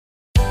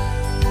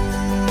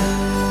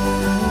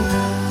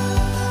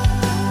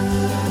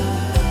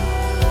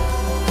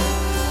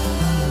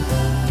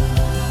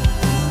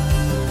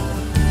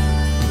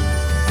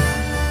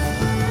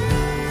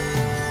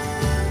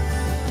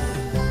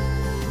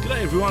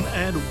everyone,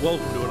 and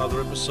welcome to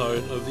another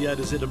episode of the A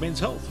to Z of Men's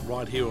Health,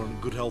 right here on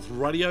Good Health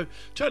Radio.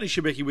 Tony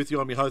Shebeki with you.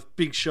 I'm your host.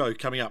 Big show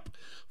coming up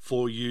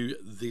for you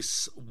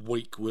this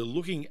week. We're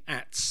looking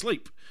at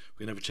sleep.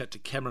 We're going to have a chat to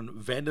Cameron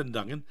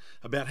Vandendungen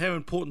about how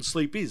important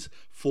sleep is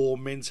for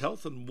men's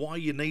health and why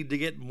you need to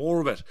get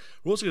more of it.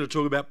 We're also going to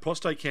talk about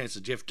prostate cancer.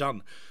 Jeff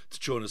Dunn to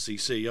join us, the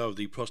CEO of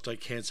the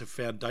Prostate Cancer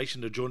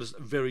Foundation, to join us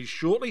very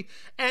shortly.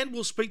 And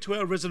we'll speak to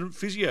our resident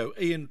physio,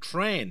 Ian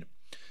Tran,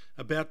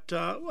 about,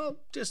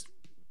 just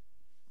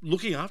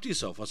looking after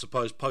yourself, I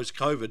suppose,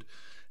 post-COVID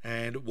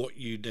and what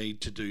you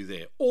need to do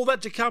there. All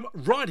that to come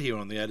right here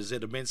on the A to Z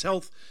of Men's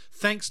Health,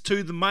 thanks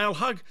to the Male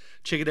Hug.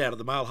 Check it out at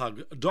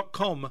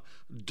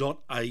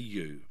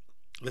themailehug.com.au.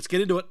 Let's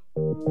get into it.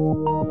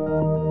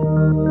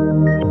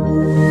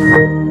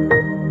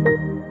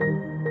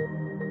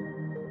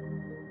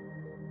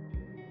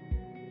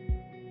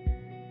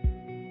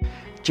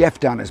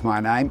 Jeff Dunn is my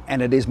name,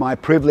 and it is my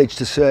privilege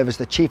to serve as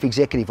the Chief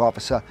Executive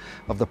Officer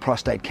of the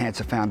Prostate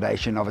Cancer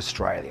Foundation of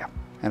Australia.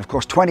 And of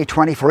course,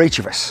 2020 for each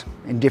of us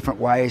in different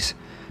ways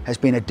has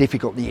been a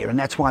difficult year, and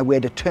that's why we're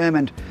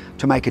determined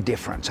to make a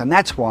difference. And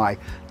that's why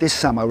this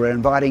summer we're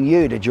inviting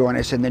you to join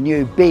us in the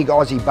new Big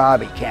Aussie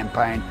Barbie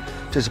campaign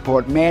to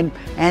support men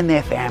and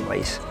their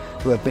families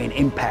who have been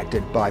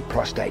impacted by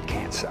prostate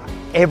cancer.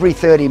 Every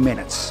 30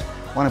 minutes,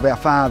 one of our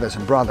fathers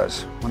and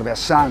brothers, one of our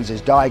sons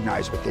is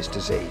diagnosed with this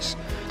disease.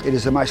 It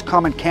is the most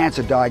common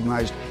cancer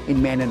diagnosed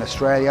in men in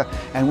Australia,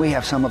 and we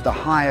have some of the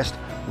highest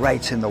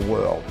rates in the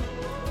world.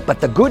 But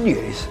the good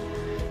news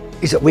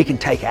is that we can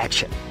take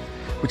action,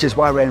 which is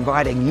why we're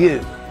inviting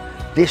you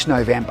this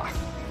November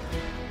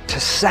to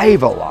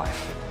save a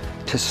life,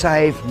 to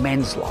save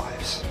men's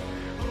lives.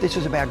 This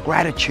is about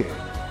gratitude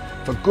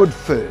for good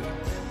food,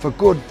 for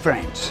good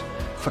friends,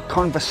 for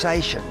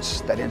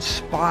conversations that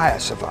inspire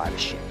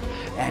survivorship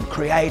and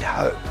create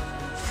hope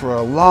for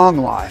a long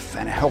life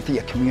and a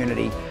healthier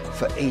community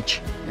for each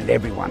and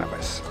every one of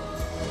us.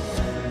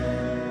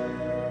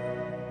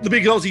 The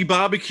Big Aussie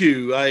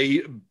Barbecue,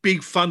 a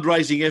big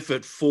fundraising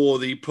effort for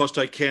the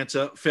Prostate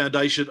Cancer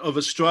Foundation of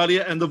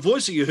Australia. And the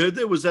voice that you heard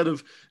there was that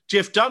of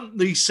Jeff Dunn,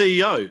 the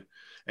CEO.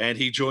 And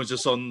he joins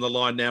us on the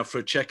line now for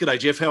a chat. G'day,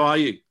 Jeff. How are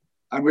you?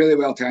 I'm really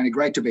well, Tony.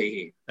 Great to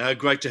be here.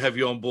 Great to have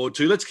you on board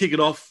too. Let's kick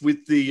it off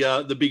with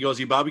the Big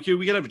Aussie Barbecue.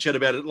 We're going to have a chat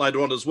about it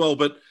later on as well.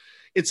 But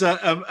it's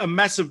a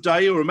massive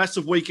day or a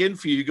massive weekend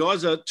for you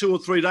guys, 2 or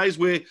 3 days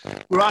where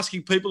we're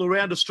asking people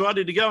around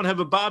Australia to go and have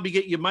a barbie,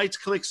 get your mates,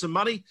 collect some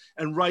money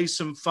and raise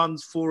some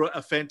funds for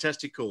a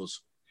fantastic cause.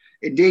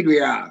 Indeed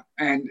we are.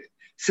 And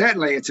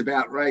certainly it's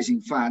about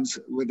raising funds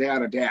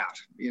without a doubt,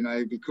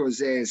 because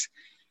there's,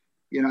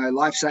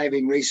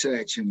 life-saving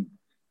research and,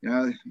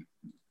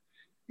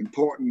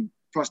 important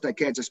prostate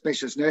cancer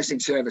specialist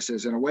nursing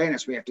services and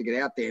awareness we have to get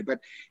out there.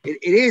 But it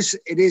is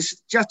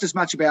just as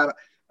much about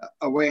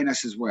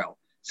awareness as well.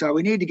 So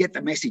we need to get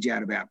the message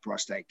out about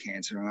prostate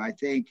cancer. And I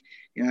think,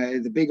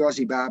 the Big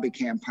Aussie Barbie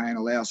campaign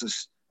allows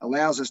us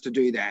to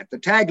do that. The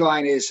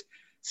tagline is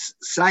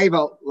save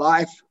a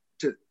life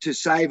to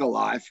save a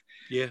life.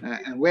 Yeah.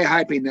 And we're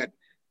hoping that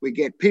we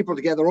get people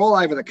together all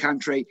over the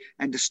country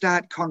and to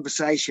start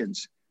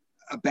conversations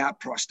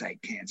about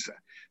prostate cancer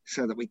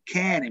so that we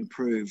can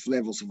improve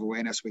levels of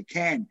awareness. We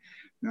can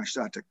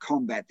start to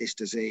combat this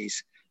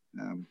disease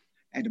and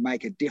to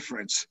make a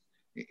difference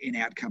in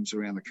outcomes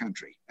around the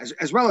country,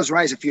 as well as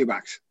raise a few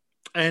bucks.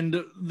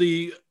 And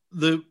the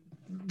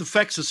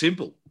facts are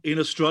simple. In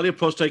Australia,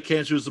 prostate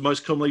cancer is the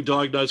most commonly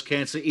diagnosed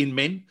cancer in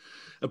men.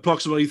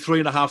 Approximately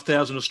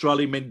 3,500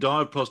 Australian men die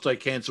of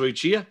prostate cancer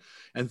each year.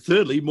 And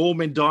thirdly, more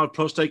men die of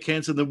prostate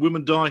cancer than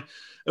women die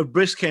of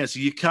breast cancer.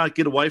 You can't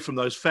get away from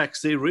those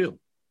facts. They're real.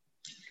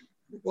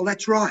 Well,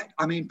 that's right.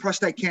 I mean,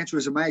 prostate cancer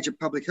is a major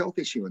public health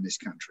issue in this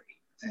country.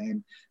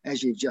 And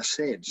as you've just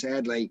said,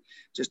 sadly,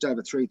 just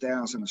over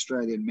 3,000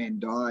 Australian men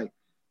die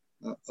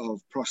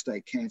of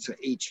prostate cancer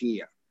each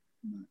year.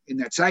 In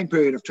that same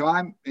period of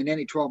time, in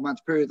any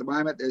 12-month period at the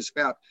moment, there's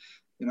about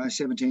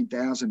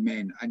 17,000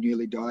 men are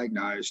newly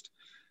diagnosed.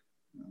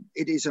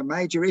 It is a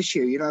major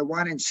issue.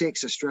 1 in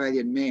 6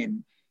 Australian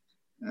men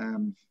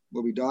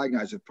will be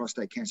diagnosed with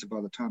prostate cancer by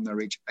the time they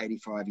reach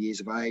 85 years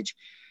of age.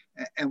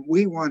 And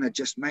we want to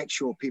just make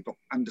sure people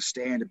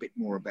understand a bit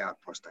more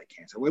about prostate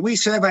cancer. When we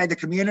surveyed the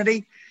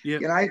community,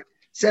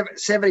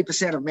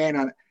 70% of men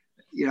are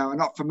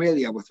not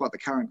familiar with what the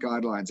current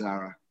guidelines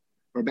are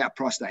about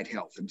prostate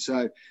health. And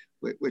so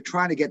we're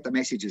trying to get the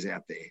messages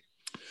out there.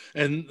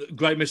 And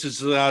great messages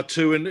there are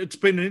too. And it's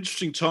been an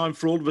interesting time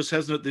for all of us,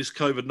 hasn't it, this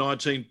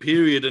COVID-19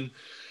 period? And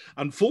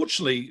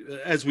unfortunately,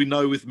 as we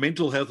know with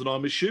mental health, and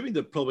I'm assuming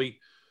that probably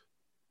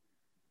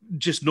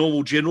just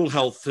normal general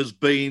health has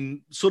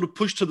been sort of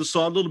pushed to the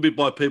side a little bit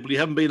by people. You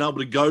haven't been able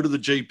to go to the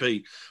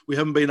GP. We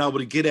haven't been able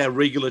to get our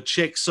regular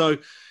checks. So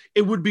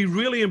it would be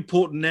really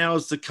important now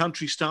as the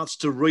country starts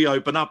to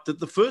reopen up that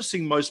the first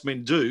thing most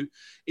men do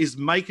is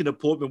make an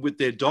appointment with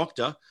their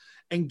doctor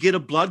and get a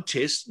blood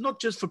test, not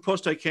just for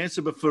prostate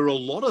cancer, but for a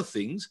lot of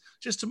things,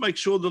 just to make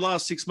sure the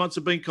last 6 months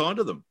have been kind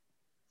to them.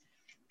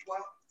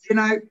 Well,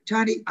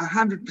 Tony,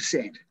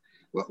 100%.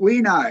 What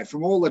we know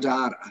from all the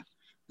data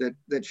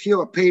that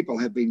fewer people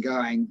have been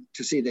going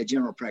to see their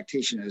general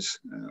practitioners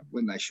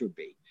when they should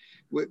be.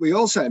 We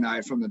also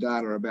know from the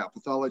data about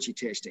pathology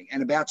testing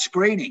and about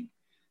screening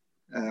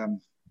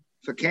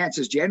for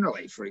cancers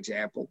generally, for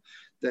example,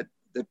 that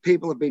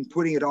people have been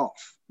putting it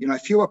off.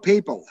 Fewer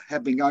people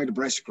have been going to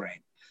breast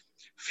screen.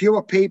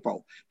 Fewer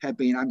people have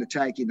been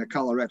undertaking the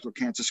colorectal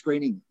cancer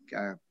screening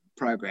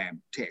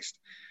program test.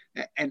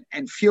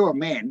 And fewer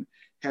men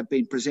have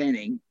been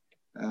presenting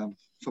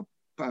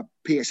for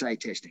PSA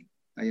testing,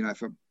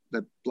 for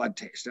the blood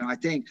test. And I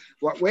think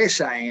what we're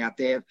saying out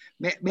there,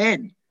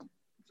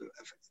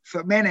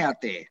 for men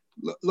out there,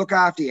 look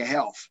after your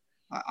health.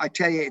 I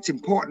tell you, it's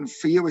important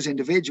for you as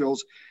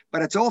individuals,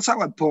 but it's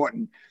also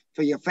important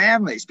for your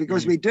families,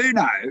 because we do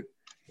know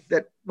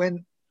that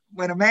when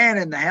a man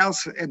in the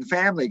house and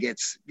family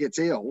gets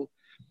ill,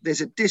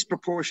 there's a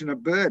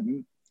disproportionate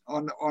burden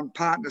on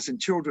partners and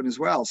children as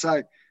well.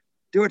 So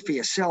do it for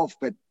yourself,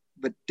 but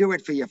do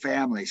it for your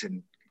families,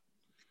 and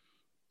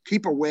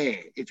keep aware.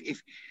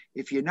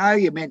 If you know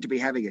you're meant to be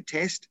having a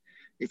test,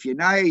 if you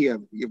know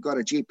you've got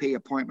a GP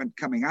appointment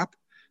coming up,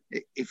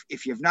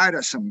 if you've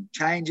noticed some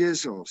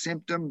changes or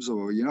symptoms,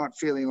 or you're not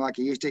feeling like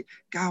you used to,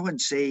 go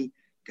and see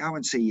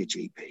your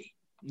GP.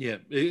 Yeah,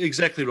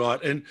 exactly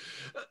right. And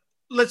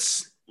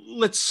let's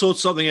sort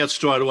something out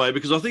straight away,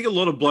 because I think a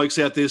lot of blokes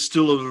out there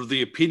still are of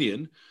the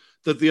opinion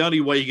that the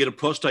only way you get a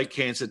prostate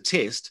cancer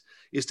test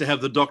is to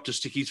have the doctor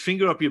stick his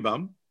finger up your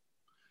bum,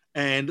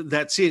 and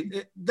that's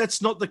it.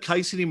 That's not the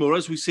case anymore.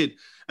 As we said,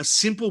 a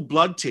simple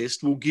blood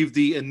test will give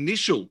the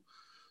initial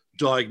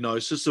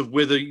diagnosis of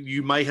whether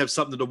you may have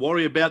something to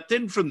worry about.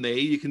 Then from there,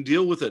 you can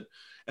deal with it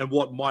and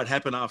what might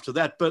happen after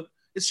that. But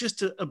it's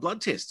just a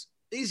blood test.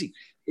 Easy.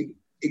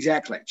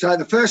 Exactly. So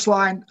the first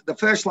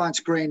line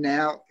screen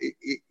now,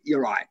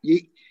 you're right.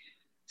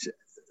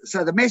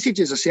 So the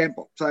messages are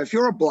simple. So if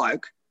you're a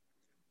bloke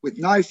with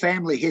no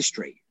family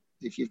history,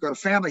 if you've got a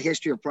family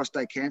history of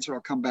prostate cancer,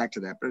 I'll come back to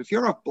that. But if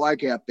you're a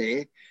bloke out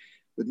there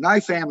with no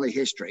family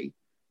history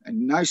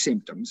and no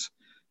symptoms,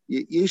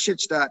 you should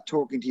start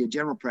talking to your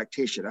general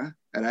practitioner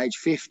at age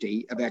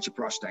 50 about your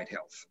prostate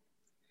health.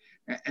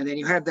 And then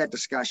you have that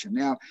discussion.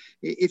 Now,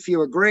 if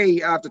you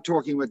agree after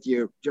talking with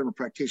your general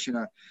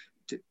practitioner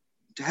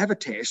to have a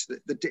test,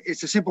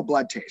 it's a simple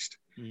blood test.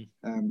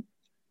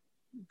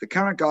 The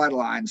current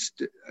guidelines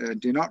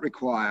do not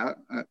require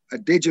a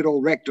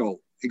digital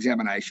rectal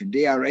examination,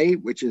 DRE,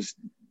 which is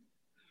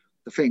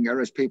the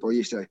finger, as people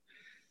used to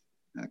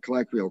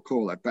colloquially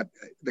call it. But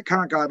the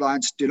current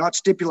guidelines do not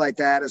stipulate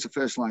that as a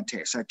first-line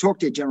test. So talk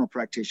to your general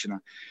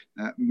practitioner,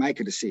 make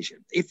a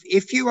decision.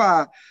 If you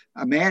are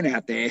a man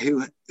out there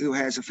who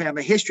has a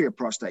family history of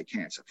prostate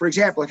cancer, for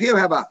example, if you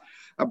have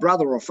a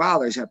brother or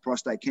father who's had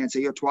prostate cancer,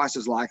 you're twice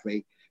as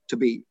likely to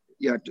be,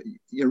 your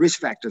risk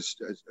factors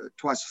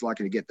twice as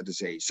likely to get the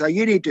disease. So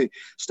you need to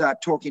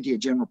start talking to your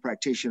general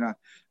practitioner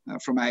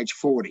from age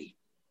 40,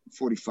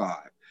 45.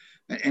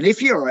 And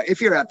if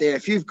you're out there,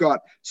 if you've got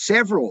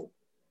several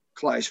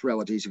close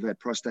relatives who've had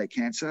prostate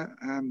cancer,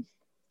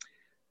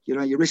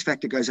 your risk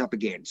factor goes up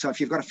again. So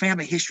if you've got a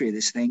family history of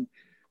this thing,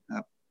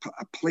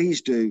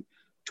 please do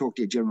talk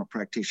to your general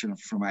practitioner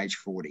from age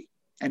 40.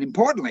 And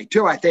importantly,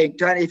 too, I think,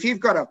 Tony, if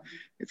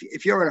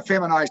you're in a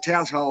feminized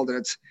household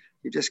and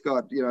you've just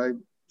got,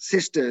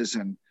 sisters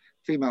and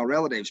female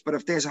relatives, but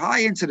if there's a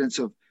high incidence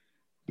of,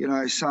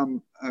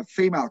 some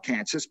female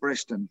cancers,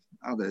 breast and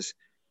others,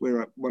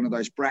 where one of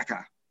those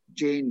BRCA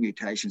gene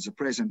mutations are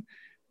present,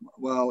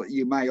 well,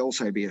 you may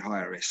also be at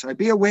higher risk. So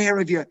be aware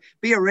of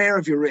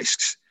your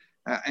risks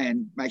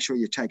and make sure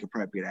you take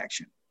appropriate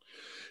action.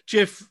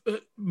 Jeff,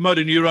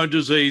 motor neurone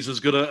disease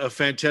has got a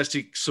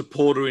fantastic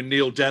supporter in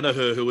Neil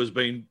Danaher, who has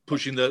been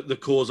pushing the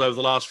cause over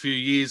the last few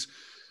years.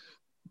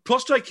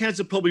 Prostate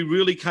cancer probably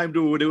really came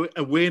to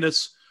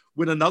awareness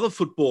when another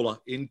footballer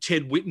in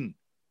Ted Whitten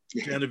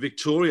down in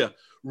Victoria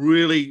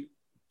really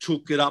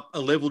took it up a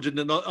level,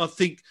 didn't it? I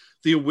think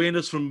the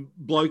awareness from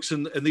blokes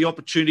and the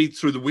opportunity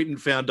through the Whitten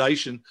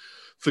Foundation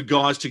for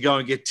guys to go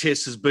and get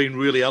tests has been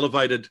really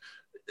elevated,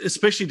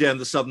 especially down in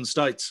the southern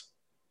states.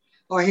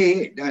 Oh,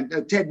 yeah.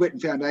 Ted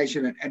Whitten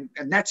Foundation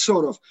and that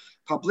sort of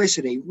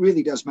publicity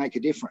really does make a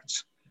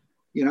difference.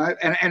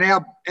 And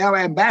our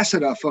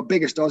ambassador for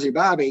Biggest Aussie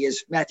Barbie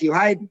is Matthew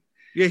Hayden.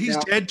 Yeah, his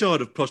dad died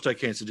of prostate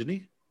cancer, didn't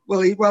he?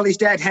 Well, his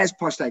dad has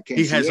prostate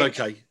cancer. He has, yes.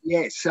 Okay.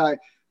 Yes, so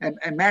and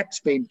Matt's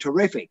been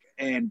terrific,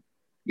 and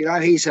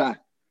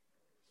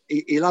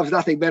he loves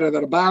nothing better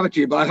than a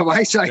barbecue, by the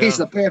way. So he's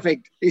the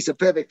perfect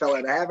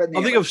fellow to have in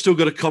there. I think I've still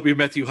got a copy of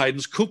Matthew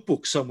Hayden's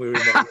cookbook somewhere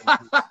in my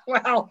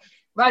Well,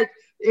 mate,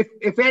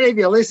 if any of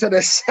your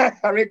listeners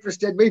are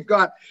interested, we've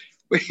got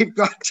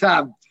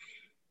some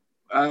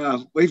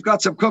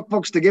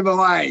cookbooks to give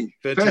away,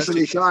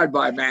 personally signed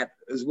by Matt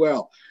as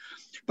well.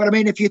 But I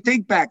mean, if you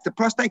think back, the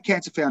Prostate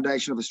Cancer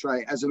Foundation of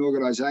Australia as an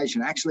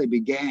organisation actually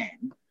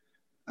began,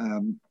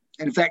 and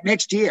in fact,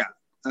 next year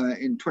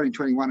in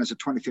 2021 is the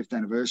 25th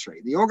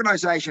anniversary. The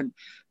organisation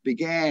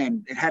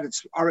began; it had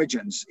its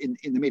origins in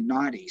the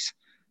mid-90s,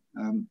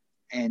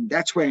 and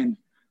that's when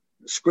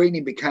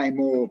screening became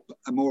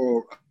a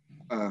more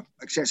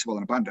accessible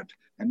and abundant,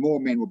 and more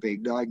men were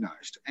being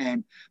diagnosed.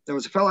 And there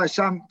was a fellow,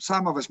 some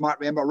of us might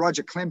remember,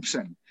 Roger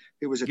Clemson,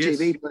 who was a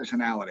TV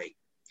personality.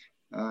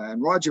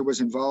 And Roger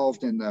was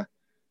involved in the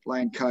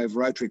Lane Cove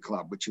Rotary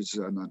Club, which is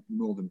on the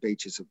northern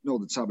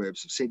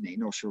suburbs of Sydney,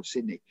 North Shore of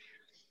Sydney.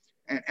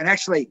 And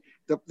actually,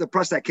 the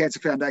Prostate Cancer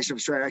Foundation of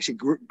Australia actually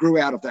grew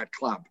out of that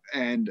club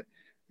and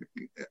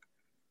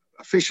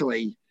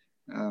officially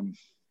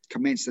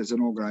commenced as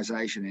an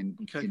organisation in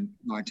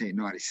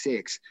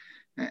 1996.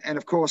 And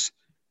of course,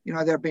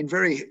 there have been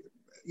very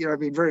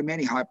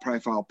many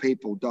high-profile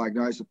people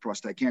diagnosed with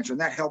prostate cancer,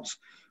 and that helps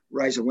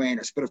raise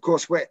awareness. But of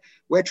course,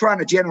 we're trying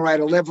to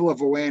generate a level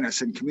of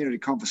awareness and community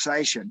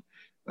conversation,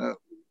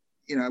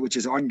 which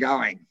is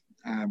ongoing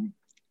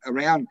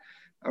around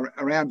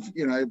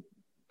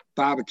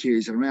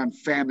barbecues and around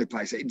family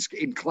places,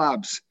 in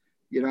clubs,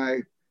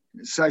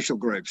 social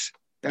groups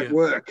at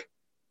work,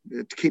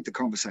 to keep the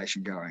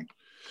conversation going.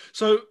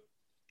 So,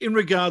 in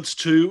regards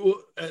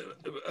to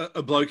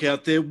a bloke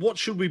out there, what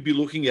should we be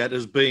looking at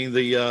as being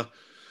the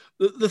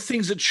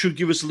things that should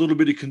give us a little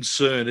bit of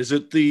concern? Is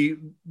it the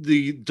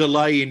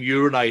delay in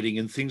urinating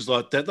and things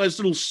like that? Those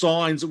little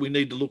signs that we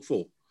need to look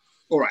for.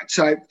 All right.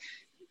 So,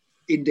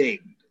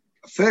 indeed.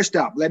 First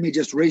up, let me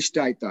just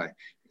restate though.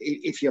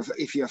 If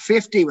you're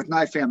 50 with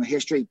no family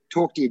history,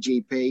 talk to your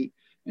GP.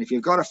 And if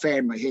you've got a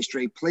family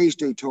history, please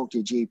do talk to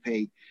your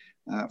GP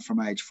from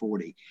age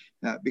 40,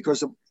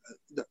 because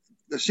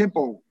the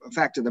simple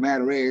fact of the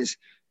matter is,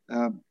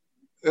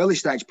 early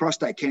stage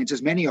prostate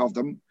cancers, many of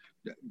them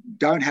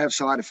don't have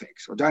side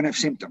effects, or don't have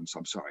symptoms.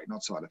 I'm sorry,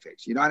 not side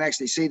effects. You don't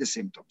actually see the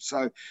symptoms.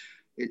 So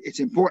it's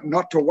important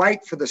not to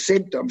wait for the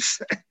symptoms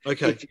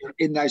if you're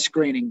in those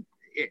screening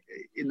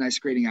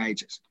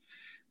ages.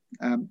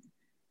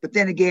 But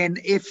then again,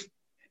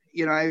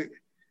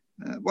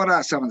 what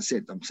are some of the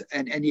symptoms?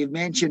 And you've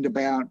mentioned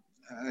about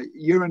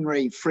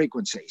urinary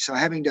frequency. So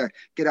having to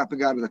get up and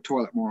go to the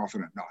toilet more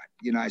often at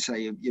night, so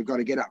you've got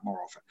to get up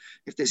more often.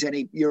 If there's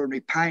any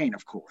urinary pain,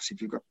 of course,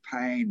 if you've got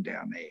pain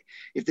down there.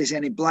 If there's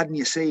any blood in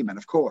your semen,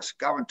 of course,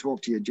 go and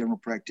talk to your general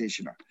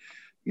practitioner.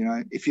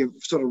 If you've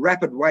sort of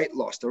rapid weight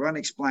loss or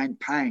unexplained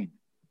pain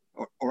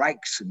or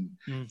aches and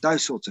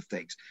those sorts of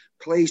things,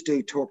 please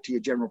do talk to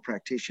your general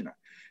practitioner.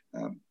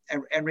 And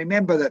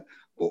remember that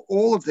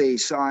all of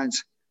these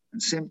signs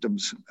and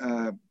symptoms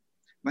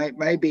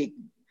may be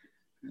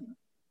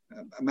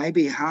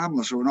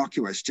harmless or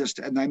innocuous,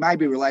 and they may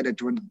be related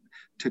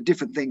to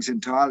different things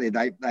entirely.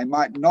 They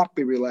might not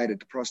be related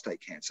to prostate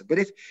cancer. But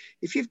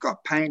if you've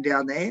got pain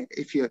down there,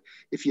 if your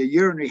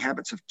urinary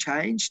habits have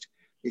changed,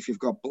 if you've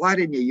got blood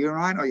in your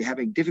urine, or you're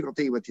having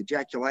difficulty with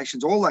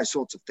ejaculations, all those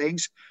sorts of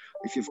things,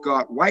 if you've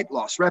got weight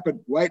loss, rapid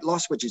weight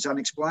loss, which is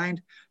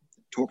unexplained,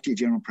 talk to your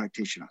general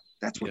practitioner.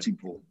 That's what's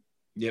important.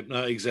 Yep,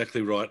 no,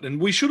 exactly right.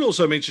 And we should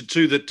also mention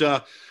too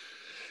that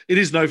it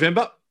is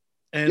November.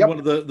 And one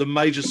of the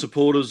major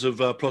supporters of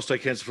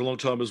prostate cancer for a long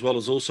time as well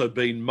has also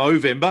been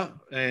Movember.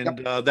 And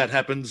that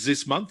happens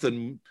this month.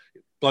 And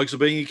blokes are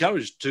being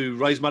encouraged to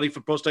raise money for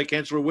prostate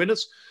cancer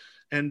awareness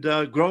and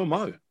grow a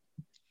Mo.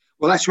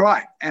 Well, that's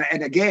right.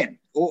 And again,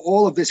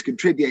 all of this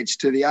contributes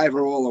to the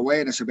overall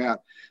awareness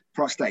about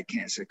prostate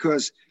cancer,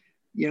 because,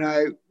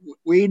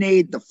 we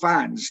need the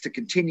funds to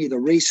continue the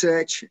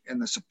research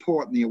and the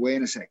support and the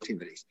awareness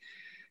activities.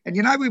 And,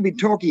 we've been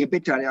talking a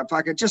bit, Tony, if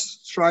I could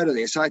just throw to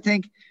this, I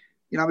think,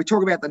 we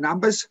talk about the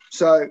numbers.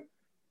 So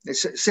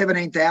there's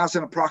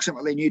 17,000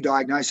 approximately new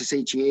diagnoses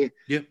each year.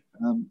 Yep.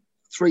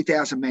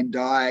 3,000 men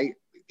die.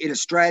 In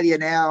Australia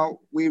now,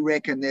 we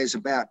reckon there's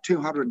about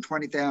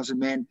 220,000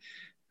 men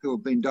who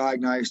have been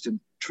diagnosed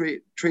and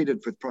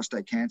treated with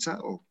prostate cancer,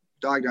 or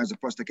diagnosed with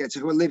prostate cancer,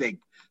 who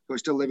are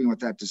still living with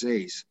that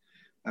disease.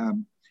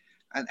 And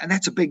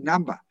that's a big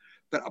number.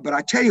 But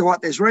I tell you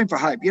what, there's room for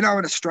hope. In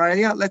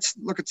Australia, let's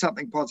look at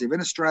something positive.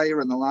 In Australia,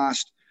 in the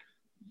last,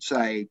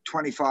 say,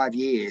 25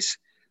 years,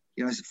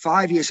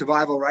 5-year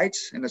survival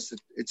rates, and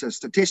it's a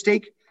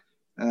statistic,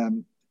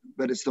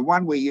 but it's the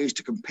one we use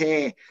to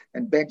compare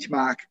and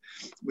benchmark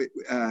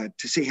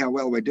to see how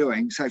well we're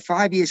doing. So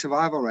 5-year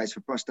survival rates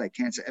for prostate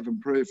cancer have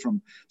improved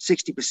from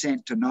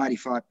 60% to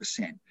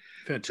 95%.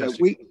 Fantastic.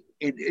 So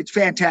it's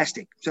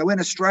fantastic. So in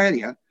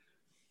Australia,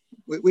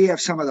 we have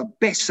some of the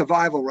best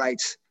survival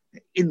rates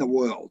in the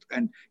world.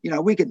 And,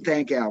 we can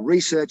thank our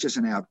researchers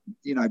and our,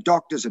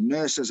 doctors and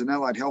nurses and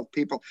allied health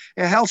people,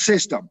 our health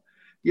system.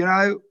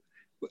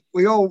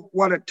 We all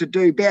want it to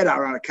do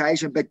better on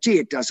occasion, but gee,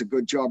 it does a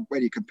good job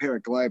when you compare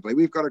it globally.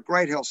 We've got a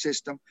great health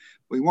system.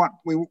 We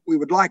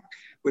would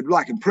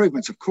like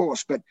improvements, of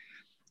course, but,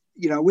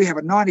 we have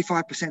a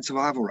 95%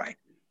 survival rate,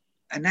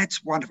 and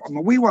that's wonderful. I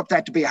mean, we want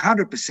that to be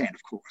 100%,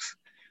 of course.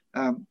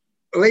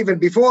 Or even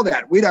before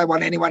that, we don't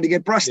want anyone to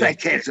get prostate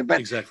cancer,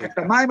 but at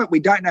the moment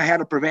we don't know how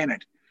to prevent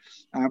it.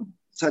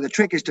 So the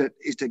trick is to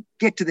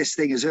get to this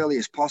thing as early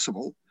as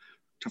possible,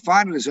 to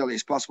find it as early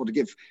as possible, to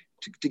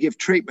give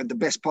treatment the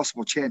best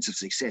possible chance of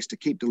success, to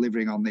keep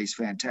delivering on these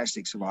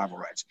fantastic survival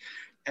rates.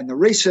 And the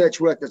research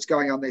work that's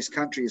going on in this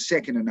country is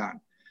second to none,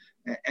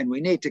 and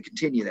we need to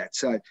continue that.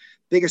 So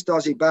biggest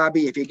Aussie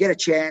Barbie, if you get a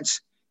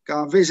chance,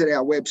 Go and visit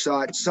our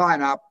website,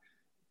 sign up,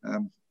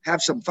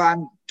 have some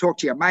fun, talk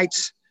to your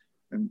mates,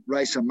 and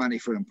raise some money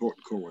for an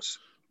important cause.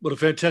 What a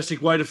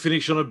fantastic way to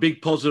finish on a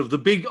big positive. The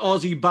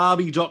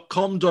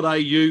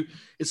BigAussieBarbie.com.au.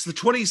 It's the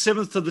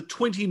 27th to the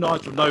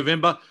 29th of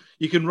November.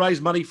 You can raise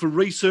money for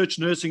research,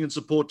 nursing and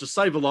support to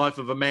save a life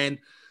of a man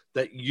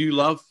that you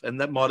love,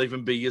 and that might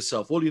even be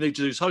yourself. All you need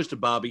to do is host a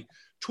Barbie,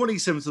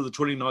 27th to the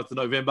 29th of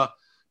November,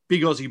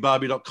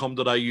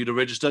 BigAussieBarbie.com.au to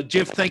register.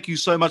 Jeff, thank you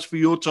so much for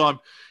your time.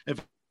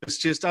 And let's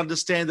just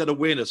understand that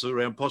awareness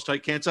around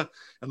prostate cancer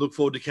and look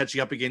forward to catching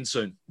up again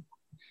soon.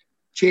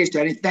 Cheers,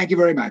 Tony. Thank you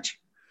very much.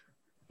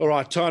 All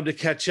right, time to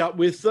catch up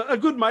with a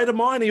good mate of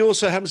mine. He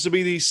also happens to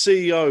be the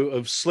CEO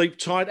of Sleep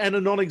Tight and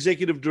a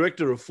non-executive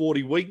director of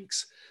 40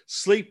 Winks.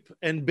 Sleep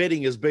and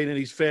bedding has been in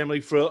his family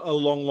for a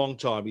long, long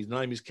time. His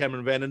name is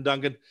Cameron Van den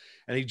Duncan,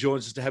 and he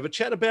joins us to have a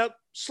chat about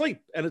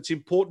sleep and its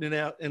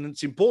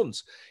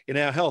importance in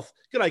our health.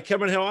 G'day,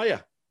 Cameron. How are you?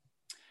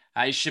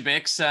 Hey,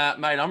 Shebex,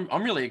 mate,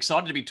 I'm really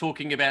excited to be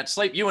talking about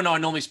sleep. You and I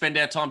normally spend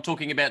our time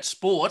talking about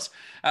sport.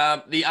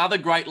 The other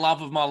great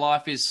love of my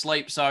life is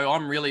sleep, so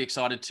I'm really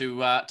excited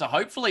to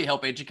hopefully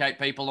help educate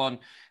people on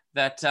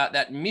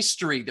that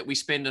mystery that we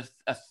spend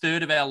a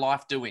third of our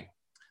life doing.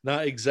 No,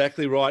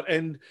 exactly right.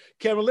 And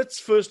Cameron, let's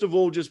first of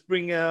all just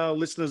bring our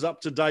listeners up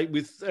to date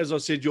with, as I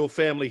said, your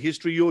family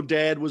history. Your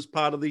dad was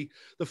part of the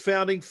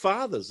founding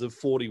fathers of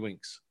 40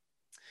 Winks.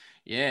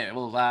 Yeah,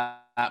 well,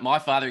 my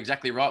father,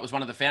 exactly right, was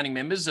one of the founding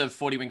members of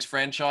 40 Winks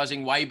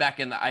Franchising way back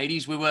in the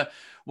 80s. We were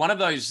one of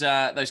those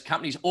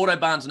companies.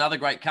 Autobarn's another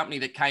great company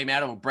that came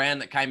out, or a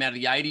brand that came out of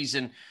the 80s.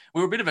 And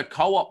we were a bit of a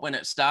co-op when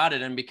it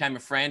started and became a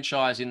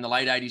franchise in the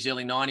late 80s,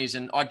 early 90s.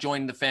 And I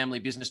joined the family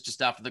business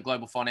just after the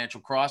global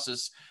financial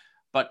crisis.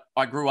 But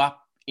I grew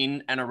up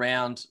in and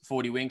around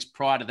 40 Winks.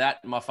 Prior to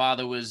that, my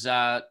father was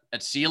at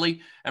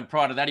Sealy, and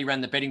prior to that, he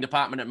ran the bedding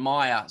department at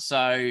Myer.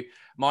 So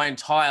my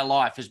entire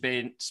life has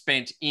been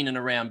spent in and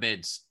around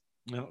beds.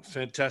 Oh,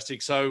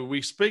 fantastic. So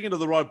we're speaking to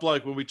the right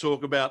bloke when we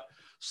talk about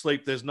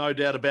sleep. There's no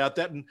doubt about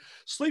that. And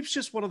sleep's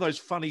just one of those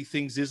funny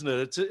things, isn't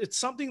it? It's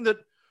something that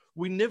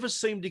we never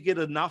seem to get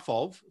enough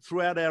of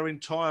throughout our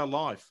entire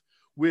life.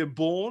 We're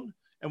born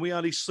and we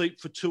only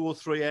sleep for 2 or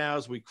 3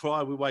 hours. We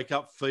cry, we wake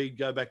up, feed,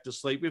 go back to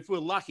sleep, if we're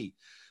lucky.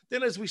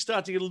 Then as we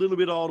start to get a little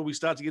bit older, we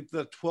start to get to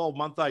the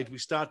 12-month age, we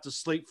start to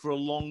sleep for a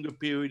longer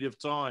period of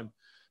time.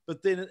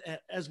 But then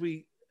as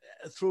we,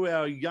 through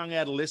our young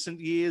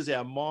adolescent years,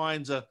 our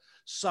minds are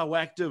so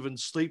active, and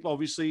sleep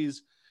obviously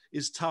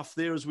is tough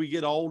there. As we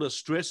get older,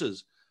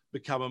 stresses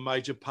become a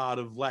major part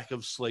of lack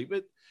of sleep.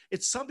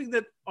 It's something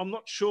that I'm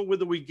not sure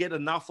whether we get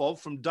enough of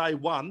from day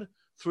one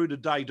through to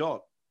day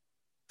dot.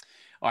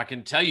 I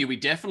can tell you we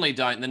definitely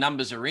don't. The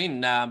numbers are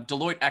in.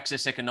 Deloitte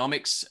Access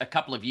Economics a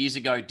couple of years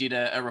ago did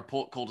a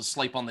report called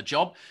Sleep on the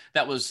Job.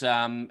 That was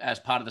as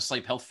part of the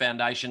Sleep Health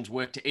Foundation's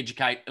work to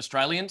educate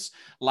Australians.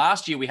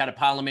 Last year, we had a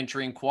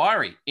parliamentary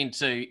inquiry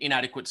into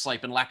inadequate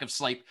sleep and lack of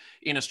sleep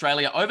in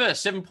Australia. Over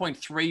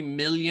 7.3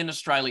 million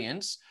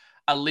Australians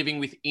are living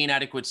with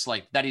inadequate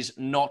sleep. That is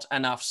not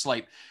enough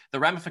sleep.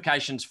 The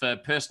ramifications for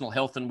personal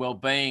health and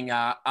well-being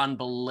are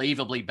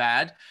unbelievably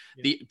bad.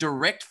 Yeah. The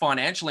direct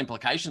financial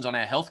implications on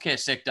our healthcare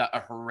sector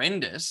are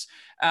horrendous.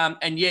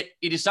 And yet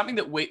it is something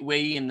that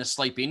we in the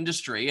sleep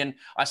industry, and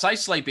I say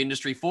sleep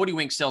industry, 40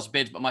 Winks sells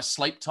beds, but my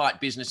Sleep Tight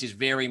business is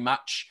very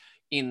much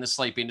in the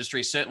sleep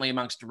industry, certainly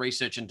amongst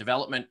research and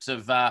development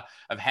of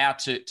how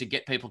to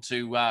get people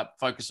to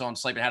focus on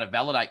sleep and how to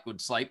validate good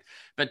sleep.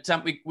 But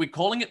we're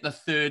calling it the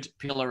third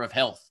pillar of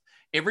health.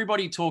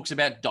 Everybody talks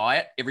about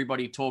diet.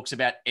 Everybody talks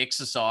about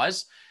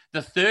exercise.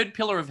 The third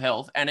pillar of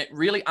health, and it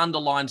really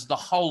underlines the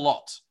whole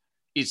lot,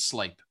 is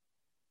sleep.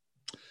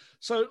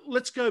 So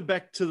let's go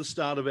back to the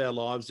start of our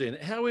lives then.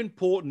 How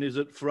important is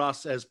it for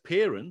us as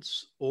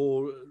parents,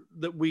 or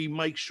that we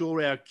make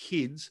sure our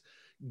kids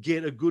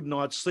get a good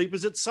night's sleep?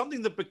 Is it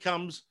something that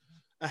becomes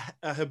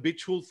a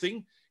habitual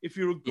thing? If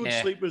you're a good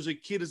sleeper as a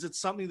kid, is it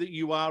something that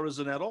you are as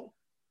an adult?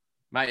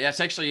 Mate, that's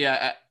actually,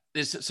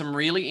 there's some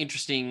really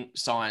interesting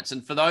science.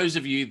 And for those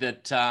of you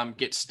that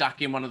get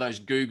stuck in one of those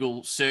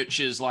Google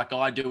searches like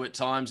I do at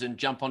times and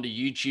jump onto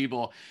YouTube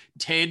or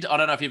TED, I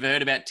don't know if you've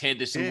heard about TED.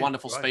 There's some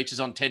wonderful speeches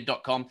on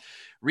TED.com.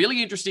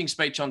 Really interesting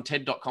speech on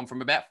TED.com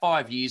from about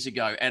 5 years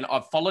ago. And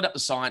I've followed up the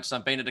science.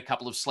 I've been at a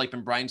couple of sleep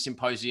and brain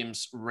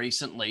symposiums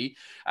recently.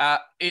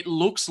 It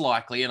looks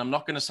likely, and I'm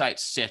not going to say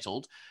it's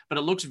settled, but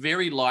it looks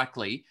very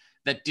likely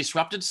that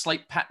disrupted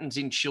sleep patterns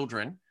in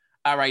children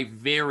are a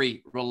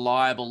very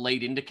reliable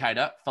lead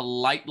indicator for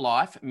late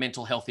life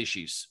mental health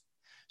issues.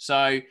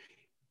 So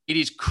it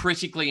is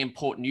critically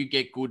important you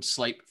get good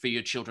sleep for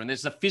your children.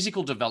 There's the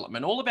physical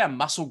development. All of our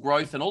muscle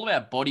growth and all of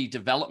our body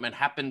development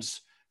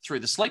happens through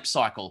the sleep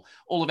cycle.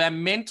 All of our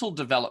mental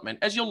development,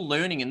 as you're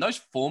learning in those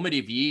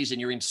formative years and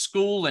you're in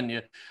school and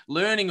you're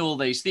learning all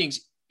these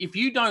things, if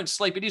you don't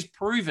sleep, it is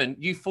proven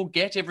you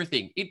forget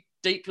everything. It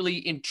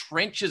deeply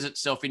entrenches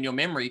itself in your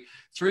memory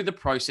through the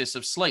process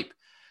of sleep.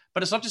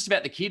 But it's not just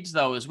about the kids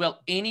though as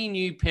well. Any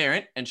new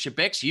parent, and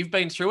Shebex, you've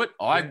been through it.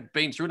 I've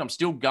been through it. I'm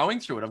still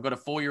going through it. I've got a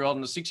 4-year-old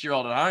and a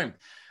 6-year-old at home.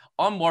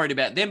 I'm worried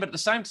about them. But at the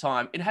same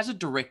time, it has a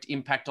direct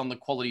impact on the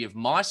quality of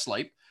my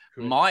sleep,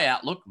 Correct. my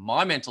outlook,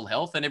 my mental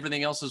health, and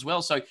everything else as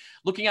well. So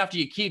looking after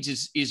your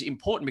kids is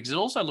important because it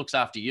also looks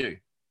after you.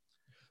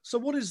 So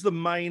what is the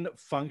main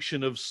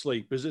function of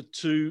sleep? Is it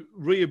to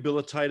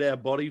rehabilitate our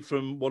body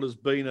from what has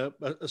been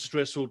a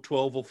stressful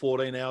 12 or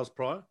 14 hours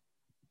prior?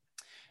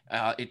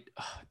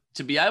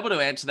 To be able to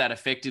answer that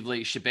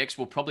effectively, Shebex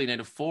will probably need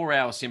a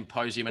 4-hour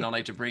symposium, and I'll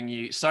need to bring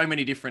you so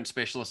many different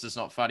specialists. It's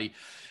not funny.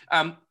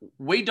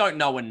 We don't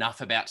know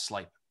enough about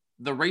sleep.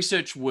 The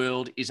research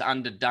world is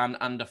underdone,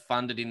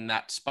 underfunded in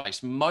that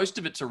space. Most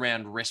of it's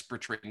around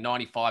respiratory,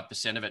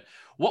 95% of it.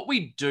 What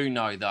we do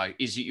know, though,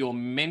 is that your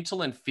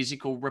mental and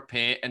physical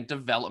repair and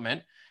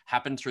development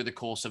happen through the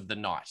course of the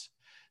night.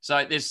 So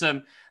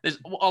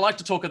I like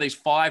to talk of these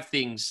 5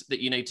 things that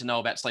you need to know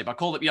about sleep. I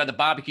call it, the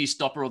barbecue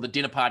stopper or the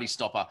dinner party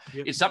stopper.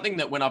 Yep. It's something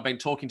that when I've been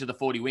talking to the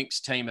 40 Winks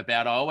team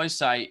about, I always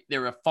say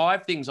there are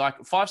 5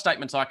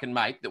 statements I can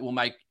make that will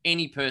make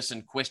any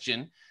person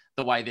question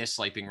the way they're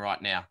sleeping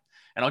right now.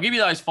 And I'll give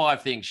you those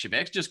 5 things,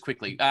 Shebex, just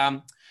quickly.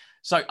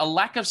 So a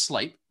lack of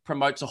sleep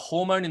promotes a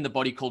hormone in the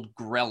body called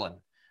ghrelin.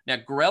 Now,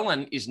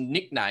 ghrelin is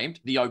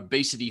nicknamed the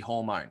obesity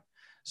hormone.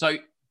 So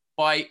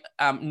by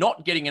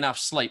not getting enough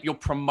sleep, you're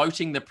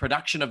promoting the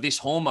production of this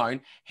hormone.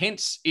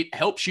 Hence, it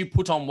helps you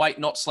put on weight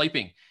not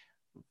sleeping.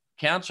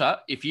 Counter,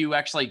 if you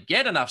actually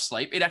get enough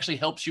sleep, it actually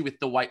helps you with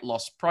the weight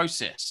loss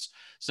process.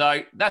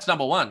 So that's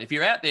number 1. If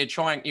you're out there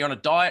you're on a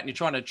diet and you're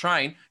trying to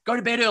train, go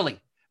to bed early.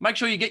 Make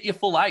sure you get your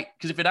full 8,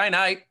 because if it ain't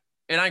 8,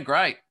 it ain't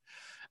great.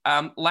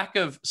 Lack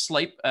of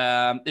sleep.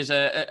 There's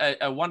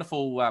a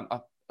wonderful,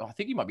 I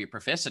think he might be a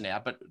professor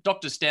now, but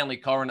Dr. Stanley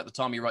Coren, at the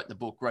time he wrote a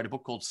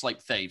book called Sleep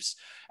Thieves,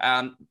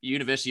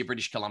 University of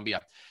British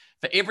Columbia.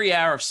 For every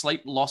hour of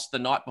sleep lost the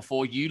night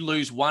before, you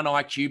lose 1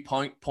 IQ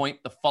point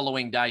the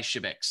following day,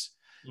 Shebex.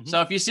 Mm-hmm.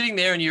 So if you're sitting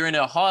there and you're in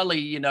a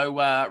highly,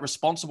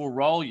 responsible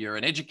role, you're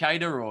an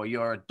educator or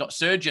you're a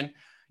surgeon,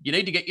 you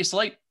need to get your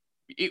sleep.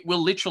 It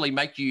will literally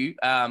make you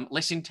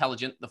less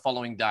intelligent the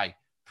following day.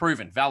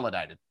 Proven,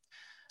 validated.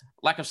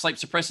 Lack of sleep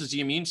suppresses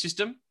the immune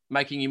system,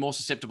 making you more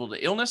susceptible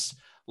to illness.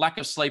 Lack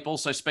of sleep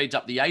also speeds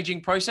up the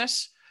aging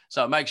process,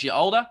 so it makes you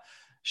older.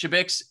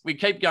 Shebex, we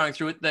keep going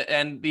through it,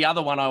 and the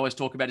other one I always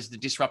talk about is the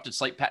disrupted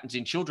sleep patterns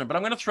in children, but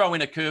I'm going to throw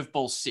in a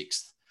curveball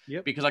 6th,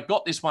 because I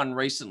got this one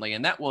recently,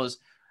 and that was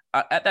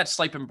at that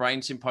Sleep and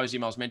Brain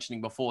Symposium I was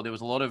mentioning before. There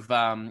was a lot of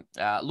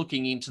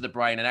looking into the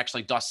brain and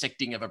actually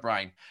dissecting of a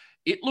brain.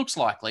 It looks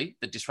likely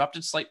that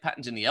disrupted sleep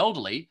patterns in the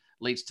elderly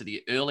leads to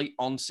the early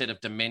onset of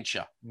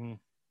dementia. Mm.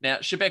 Now,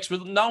 Shebex,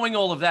 with knowing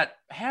all of that,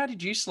 how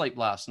did you sleep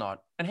last night?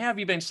 And how have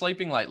you been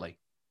sleeping lately?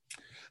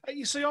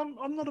 You see,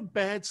 I'm not a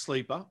bad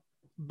sleeper,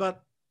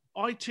 but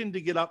I tend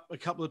to get up a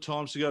couple of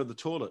times to go to the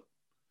toilet,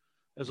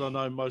 as I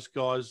know most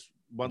guys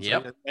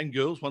and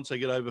girls, once they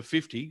get over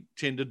 50,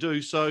 tend to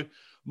do. So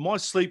my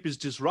sleep is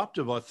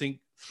disruptive, I think,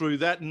 through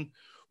that. And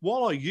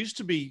while I used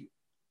to be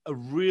a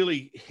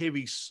really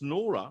heavy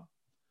snorer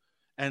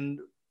and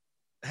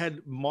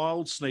had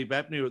mild sleep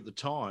apnea at the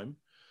time,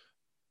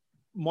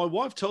 my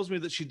wife tells me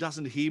that she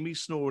doesn't hear me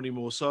snore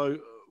anymore. So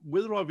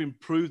whether I've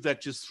improved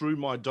that just through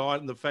my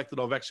diet and the fact that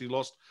I've actually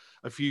lost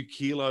a few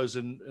kilos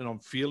and I'm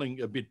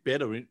feeling a bit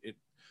better,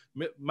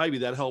 maybe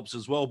that helps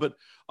as well. But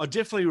I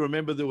definitely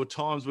remember there were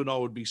times when I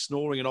would be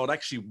snoring and I'd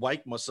actually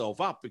wake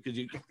myself up because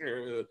you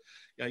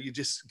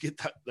just get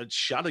that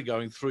shudder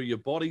going through your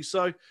body.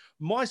 So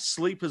my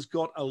sleep has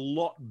got a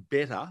lot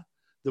better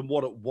than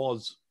what it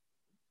was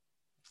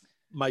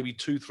maybe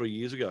 2-3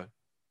 years ago.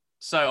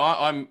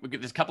 So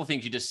there's a couple of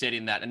things you just said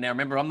in that. And now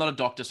remember, I'm not a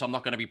doctor, so I'm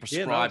not going to be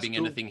prescribing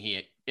anything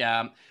here.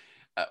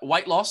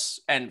 Weight loss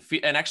and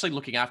actually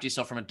looking after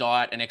yourself from a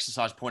diet and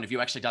exercise point of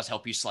view actually does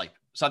help you sleep.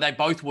 So they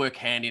both work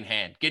hand in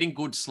hand. Getting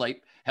good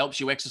sleep helps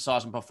you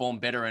exercise and perform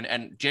better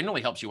and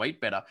generally helps you eat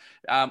better.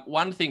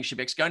 One thing,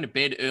 Shebex, going to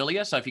bed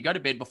earlier. So if you go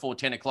to bed before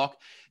 10 o'clock,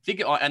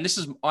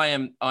 I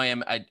am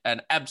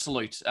an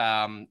absolute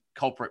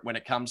culprit when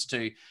it comes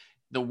to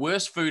the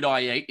worst food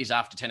I eat is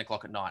after 10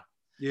 o'clock at night.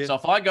 Yeah. So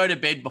if I go to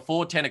bed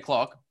before 10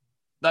 o'clock,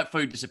 that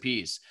food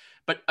disappears.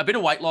 But a bit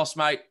of weight loss,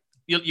 mate.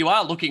 You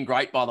are looking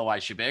great, by the way,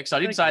 Shebex. I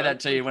did say that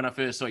to you when I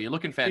first saw you.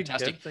 Looking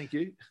fantastic. Thank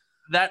you.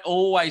 That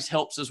always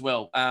helps as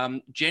well.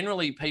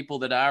 Generally, people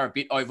that are a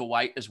bit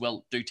overweight as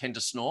well do tend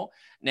to snore.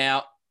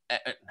 Now,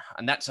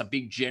 and that's a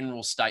big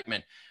general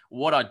statement.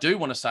 What I do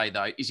want to say,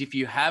 though, is if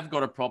you have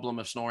got a problem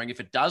of snoring, if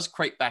it does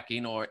creep back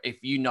in, or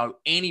if you know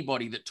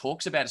anybody that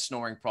talks about a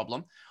snoring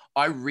problem,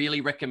 I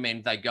really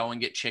recommend they go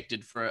and get checked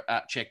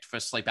for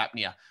sleep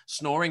apnea.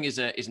 Snoring is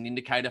an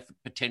indicator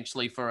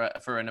potentially for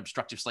an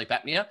obstructive sleep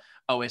apnea,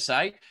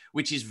 OSA,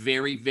 which is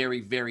very, very,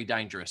 very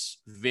dangerous.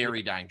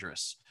 Very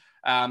dangerous.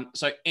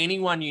 So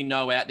anyone you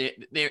know out there,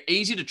 they're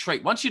easy to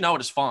treat. Once you know it,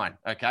 it's fine,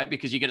 okay?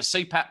 Because you get a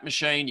CPAP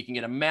machine, you can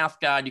get a mouth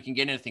guard, you can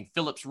get anything,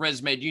 Philips,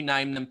 ResMed, you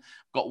name them,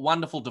 got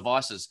wonderful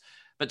devices.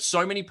 But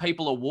so many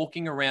people are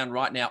walking around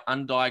right now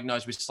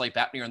undiagnosed with sleep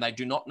apnea, and they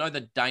do not know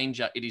the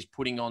danger it is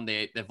putting on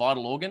their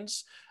vital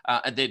organs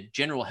and their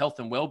general health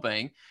and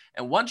well-being.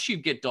 And once you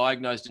get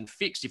diagnosed and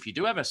fixed, if you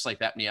do have a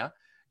sleep apnea,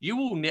 you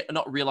will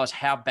not realize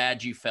how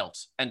bad you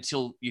felt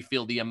until you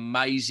feel the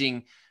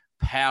amazing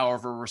power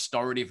of a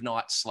restorative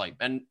night's sleep.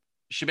 And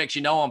Shebex,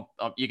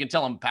 you can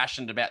tell I'm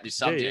passionate about this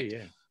subject.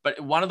 Yeah. But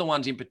one of the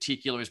ones in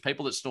particular is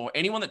people that snore.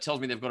 Anyone that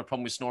tells me they've got a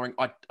problem with snoring,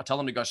 I tell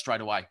them to go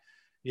straight away.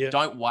 Yeah.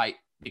 Don't wait,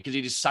 because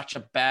it is such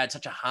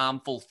a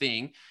harmful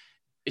thing.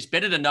 It's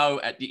better to know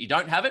that you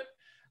don't have it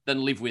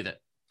than live with it.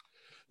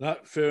 No,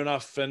 fair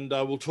enough. And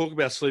we'll talk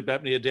about sleep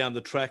apnea down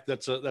the track.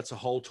 That's a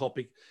whole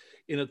topic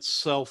in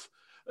itself.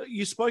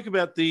 You spoke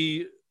about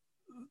the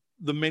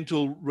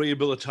mental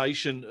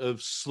rehabilitation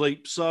of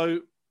sleep.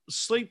 So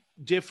sleep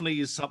definitely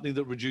is something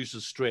that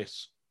reduces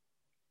stress.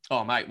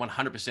 Oh, mate,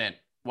 100%.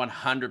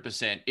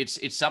 100%.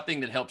 It's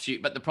something that helps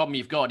you. But the problem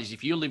you've got is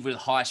if you live with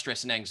high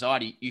stress and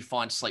anxiety, you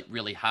find sleep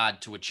really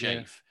hard to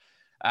achieve.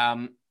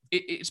 Yeah.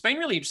 It's been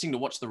really interesting to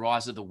watch the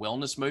rise of the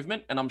wellness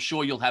movement. And I'm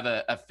sure you'll have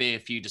a fair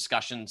few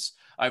discussions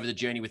over the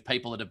journey with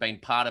people that have been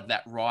part of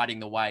that riding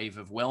the wave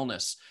of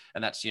wellness.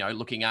 And that's,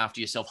 looking after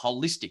yourself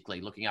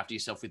holistically, looking after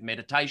yourself with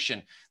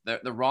meditation.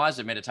 The rise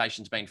of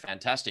meditation has been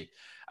fantastic.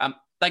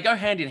 They go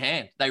hand in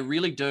hand. They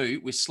really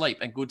do, with sleep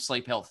and good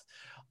sleep health.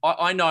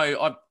 I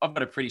know I've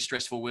got a pretty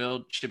stressful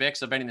world,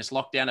 Shebex. I've been in this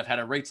lockdown. I've had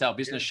a retail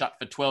business shut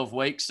for 12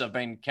 weeks. I've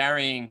been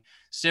carrying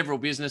several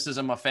businesses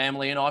in my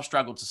family, and I've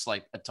struggled to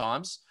sleep at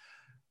times.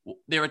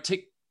 There are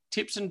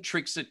tips and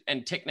tricks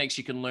and techniques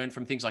you can learn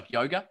from things like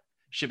yoga,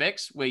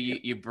 Shebex, where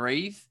you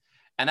breathe,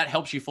 and that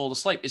helps you fall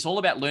asleep. It's all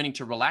about learning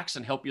to relax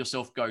and help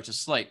yourself go to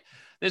sleep.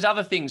 There's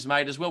other things,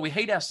 mate, as well. We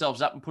heat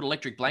ourselves up and put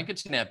electric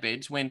blankets in our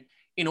beds when,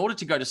 in order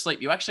to go to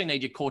sleep, you actually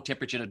need your core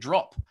temperature to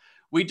drop.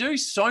 We do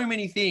so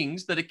many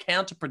things that are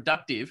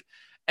counterproductive.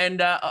 And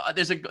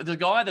there's a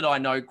guy that I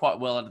know quite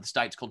well out of the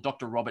States called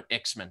Dr. Robert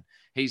Exman.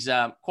 He's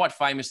quite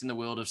famous in the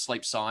world of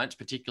sleep science,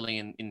 particularly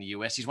in the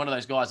US. He's one of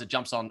those guys that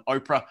jumps on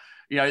Oprah,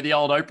 the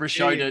old Oprah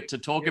show to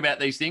talk about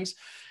these things.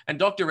 And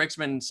Dr.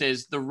 Exman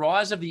says the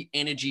rise of the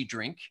energy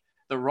drink,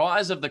 the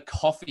rise of the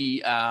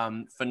coffee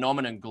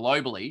phenomenon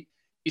globally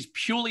is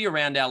purely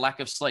around our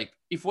lack of sleep.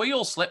 If we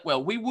all slept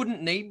well, we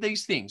wouldn't need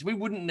these things. We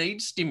wouldn't need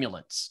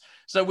stimulants.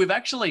 So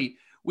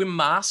we're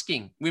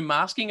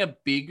masking a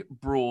big,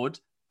 broad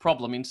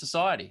problem in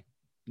society.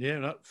 Yeah,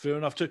 no, fair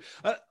enough too.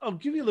 I'll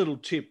give you a little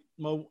tip.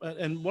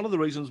 And one of the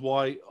reasons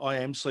why I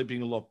am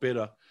sleeping a lot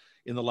better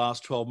in the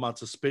last 12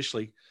 months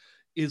especially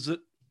is that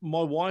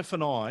my wife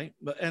and I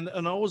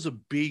was a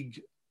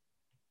big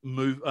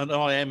move, and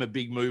I am a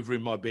big mover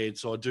in my bed,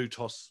 so I do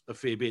toss a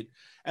fair bit.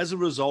 As a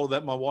result of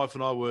that, my wife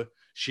and I were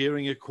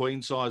sharing a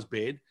queen size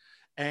bed,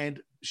 and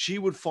she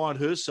would find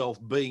herself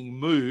being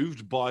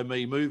moved by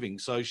me moving.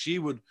 So she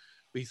would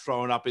be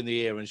thrown up in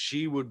the air and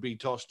she would be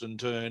tossed and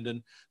turned,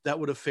 and that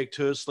would affect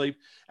her sleep.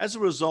 As a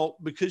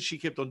result, because she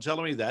kept on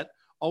telling me that,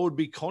 I would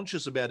be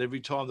conscious about every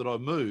time that I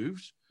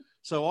moved.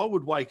 So I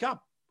would wake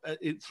up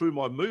through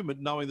my movement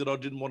knowing that I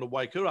didn't want to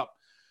wake her up.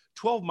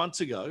 12 months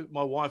ago,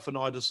 my wife and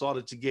I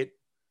decided to get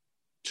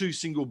 2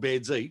 single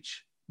beds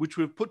each, which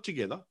we've put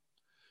together.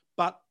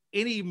 But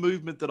any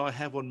movement that I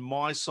have on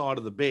my side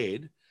of the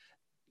bed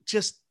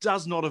just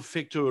does not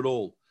affect her at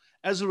all.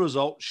 As a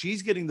result,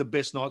 she's getting the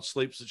best night's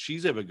sleeps that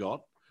she's ever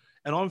got.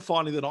 And I'm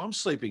finding that I'm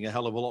sleeping a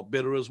hell of a lot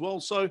better as well.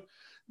 So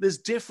there's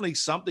definitely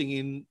something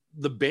in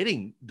the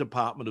bedding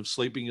department of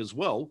sleeping as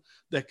well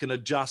that can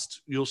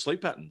adjust your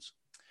sleep patterns.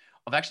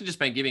 I've actually just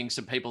been giving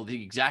some people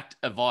the exact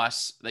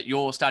advice that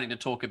you're starting to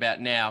talk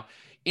about now.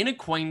 In a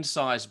queen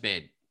size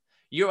bed,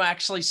 you're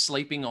actually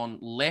sleeping on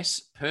less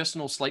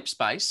personal sleep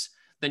space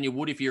than you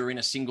would if you were in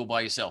a single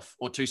by yourself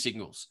or 2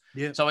 singles.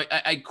 Yeah. So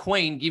a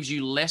queen gives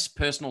you less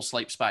personal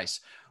sleep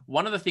space.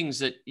 One of the things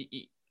that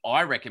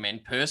I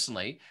recommend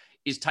personally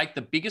is take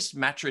the biggest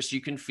mattress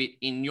you can fit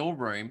in your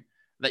room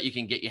that you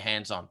can get your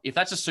hands on. If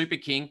that's a Super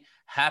King,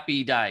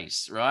 happy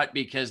days, right?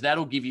 Because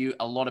that'll give you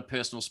a lot of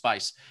personal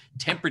space.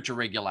 Temperature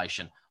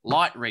regulation,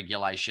 light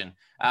regulation,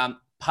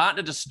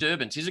 partner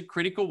disturbance is a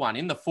critical one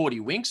in the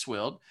 40 Winks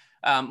world.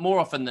 More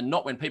often than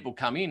not, when people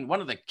come in,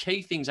 one of the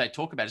key things they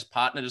talk about is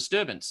partner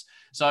disturbance.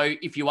 So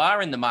if you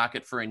are in the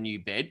market for a new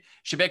bed,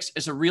 Shebex,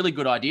 it's a really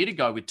good idea to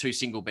go with 2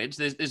 single beds.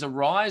 There's a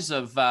rise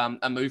of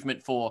a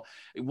movement for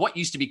what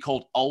used to be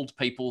called old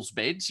people's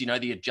beds,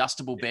 the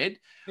adjustable bed.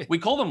 We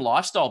call them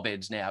lifestyle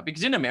beds now,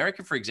 because in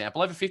America, for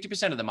example, over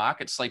 50% of the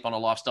market sleep on a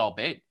lifestyle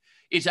bed.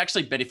 It's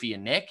actually better for your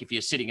neck if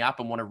you're sitting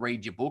up and want to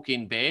read your book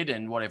in bed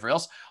and whatever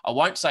else. I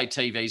won't say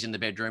TVs in the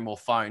bedroom or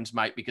phones,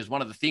 mate, because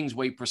one of the things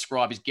we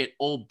prescribe is get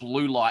all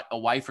blue light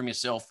away from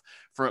yourself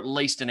for at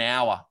least an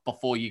hour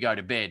before you go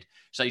to bed.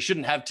 So you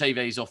shouldn't have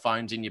TVs or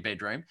phones in your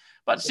bedroom.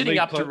 But sitting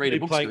up to read a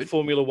book's playing good.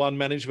 Formula One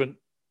management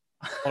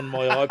on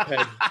my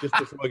iPad just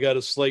before I go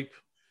to sleep.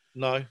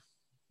 No.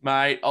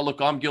 Mate,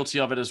 look, I'm guilty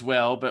of it as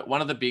well. But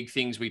one of the big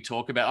things we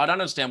talk about, I don't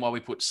understand why we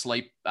put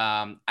sleep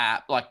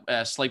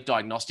sleep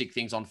diagnostic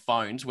things on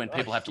phones when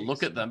people have to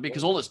look at them,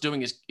 because all it's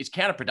doing is it's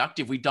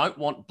counterproductive. We don't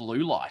want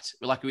blue light.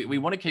 We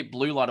want to keep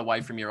blue light away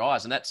from your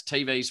eyes, and that's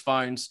TVs,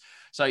 phones.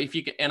 So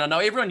and I know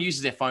everyone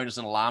uses their phone as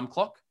an alarm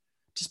clock.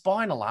 Just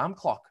buy an alarm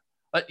clock.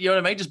 You know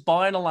what I mean? Just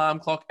buy an alarm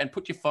clock and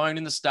put your phone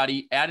in the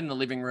study, out in the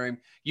living room.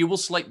 You will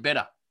sleep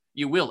better.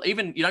 You will.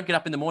 Even you don't get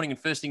up in the morning and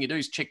first thing you do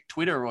is check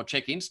Twitter or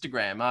check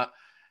Instagram.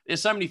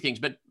 There's so many things,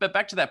 but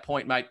back to that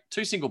point, mate,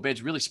 2 single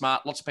beds, really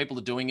smart. Lots of people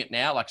are doing it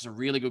now. Like, it's a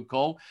really good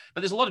call, but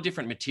there's a lot of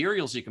different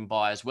materials you can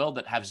buy as well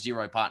that have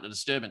zero partner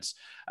disturbance.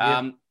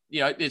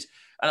 Yeah. There's,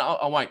 and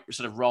I won't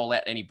sort of roll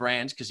out any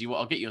brands because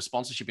I'll get you a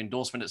sponsorship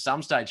endorsement at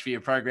some stage for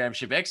your program,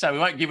 Shebeck. So we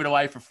won't give it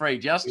away for free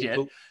just yet.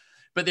 Cool.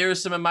 But there are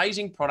some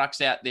amazing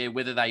products out there,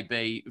 whether they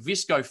be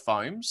visco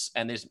foams,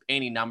 and there's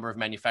any number of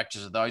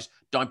manufacturers of those.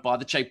 Don't buy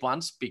the cheap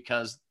ones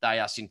because they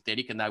are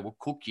synthetic and they will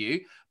cook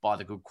you. Buy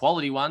the good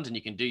quality ones and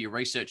you can do your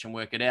research and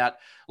work it out.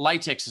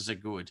 Latexes are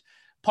good.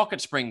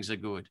 Pocket springs are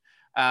good.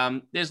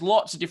 There's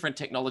lots of different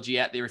technology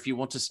out there if you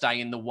want to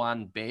stay in the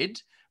one bed.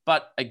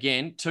 But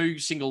again, 2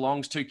 single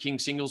longs, 2 king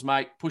singles,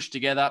 mate, pushed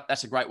together.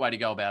 That's a great way to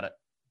go about it.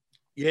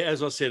 Yeah,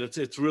 as I said,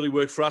 it's really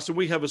worked for us. And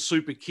we have a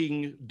Super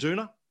King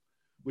Doona,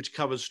 which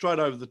covers straight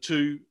over the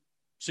 2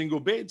 single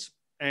beds,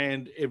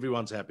 and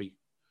everyone's happy.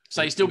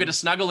 So you still get a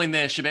snuggle in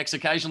there, Shebex,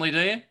 occasionally, do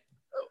you?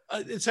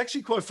 It's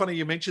actually quite funny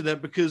you mentioned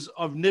that, because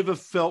I've never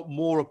felt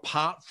more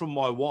apart from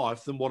my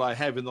wife than what I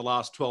have in the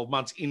last 12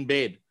 months in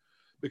bed,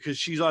 because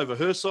she's over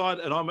her side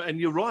and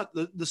you're right.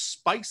 The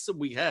space that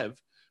we have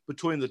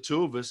between the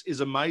two of us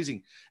is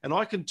amazing. And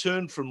I can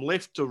turn from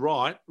left to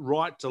right,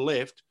 right to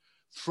left,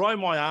 throw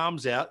my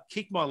arms out,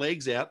 kick my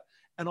legs out,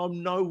 and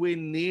I'm nowhere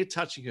near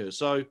touching her.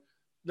 So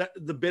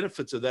the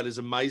benefits of that is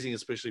amazing,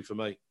 especially for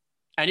me.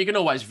 And you can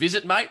always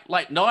visit, mate,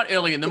 late night,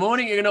 early in the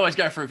morning. You can always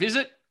go for a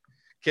visit.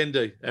 Can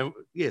do. And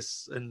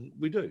yes, and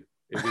we do.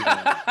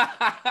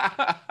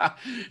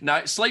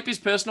 No, sleep is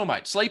personal,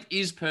 mate. Sleep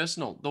is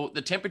personal.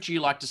 The temperature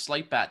you like to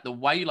sleep at, the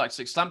way you like to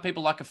sleep. Some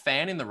people like a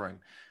fan in the room.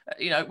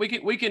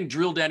 We can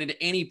drill down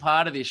into any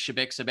part of this,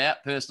 Shebex,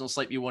 about personal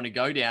sleep you want to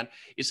go down.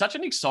 It's such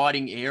an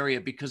exciting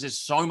area because there's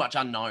so much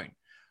unknown,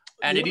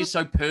 and it is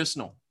so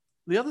personal.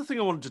 The other thing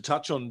I wanted to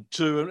touch on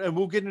too, and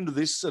we'll get into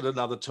this at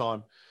another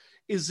time,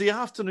 is the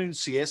afternoon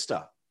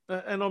siesta.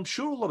 And I'm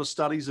sure a lot of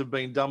studies have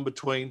been done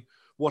between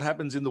what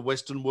happens in the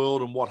Western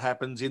world and what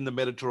happens in the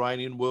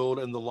Mediterranean world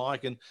and the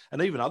like, and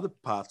even other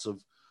parts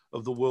of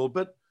the world.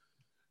 But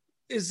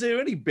is there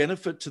any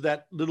benefit to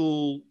that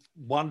little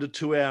 1 to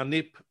 2 hour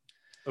nip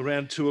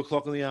around 2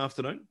 o'clock in the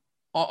afternoon?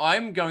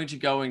 I'm going to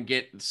go and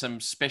get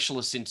some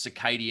specialists in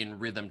circadian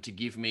rhythm to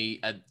give me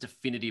a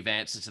definitive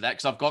answer to that,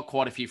 because I've got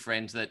quite a few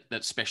friends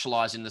that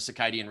specialize in the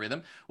circadian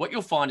rhythm. What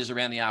you'll find is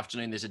around the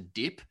afternoon, there's a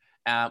dip,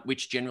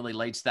 which generally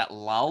leads to that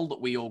lull that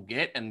we all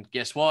get. And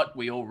guess what?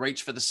 We all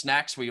reach for the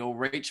snacks. We all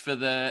reach for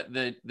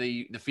the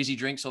fizzy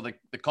drinks or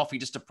the coffee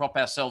just to prop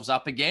ourselves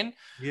up again.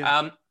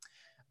 Yeah.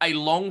 A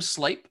long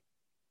sleep,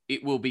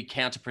 it will be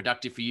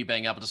counterproductive for you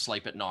being able to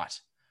sleep at night.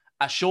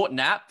 A short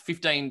nap,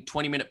 15,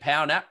 20-minute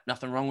power nap,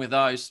 nothing wrong with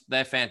those.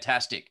 They're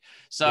fantastic.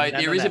 So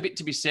there is a bit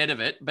to be said of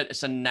it, but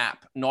it's a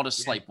nap, not a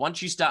sleep. Yeah.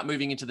 Once you start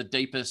moving into the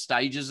deeper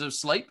stages of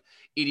sleep,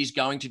 it is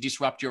going to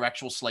disrupt your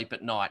actual sleep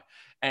at night.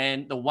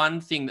 And the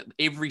one thing that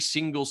every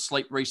single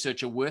sleep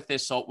researcher worth their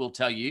salt will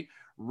tell you,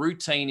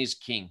 routine is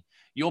king.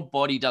 Your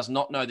body does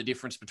not know the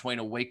difference between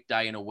a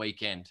weekday and a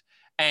weekend.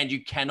 And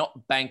you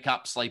cannot bank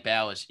up sleep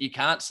hours. You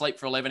can't sleep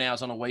for 11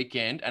 hours on a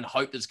weekend and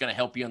hope that it's going to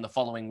help you in the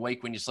following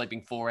week when you're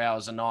sleeping 4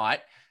 hours a night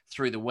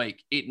through the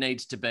week. It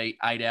needs to be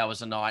 8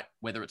 hours a night,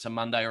 whether it's a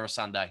Monday or a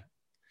Sunday.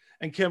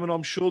 And Cameron,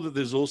 I'm sure that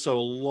there's also a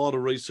lot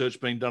of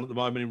research being done at the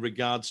moment in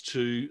regards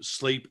to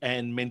sleep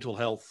and mental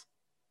health.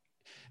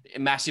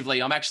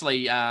 Massively. I'm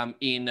actually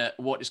in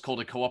what is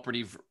called a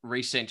cooperative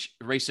research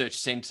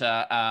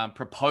centre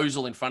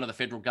proposal in front of the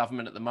federal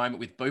government at the moment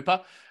with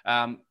Bupa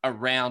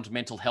around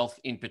mental health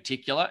in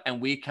particular.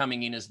 And we're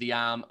coming in as the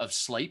arm of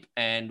sleep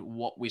and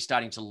what we're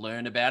starting to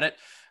learn about it.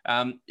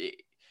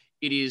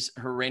 It is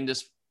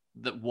horrendous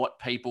that what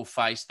people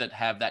face that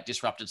have that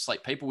disrupted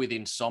sleep. People with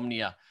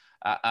insomnia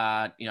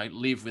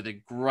live with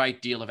a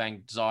great deal of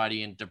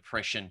anxiety and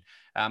depression.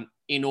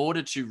 In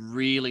order to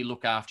really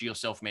look after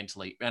yourself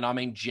mentally, and I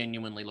mean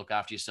genuinely look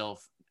after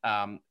yourself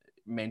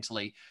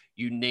mentally,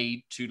 you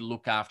need to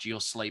look after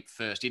your sleep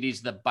first. It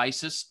is the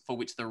basis for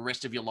which the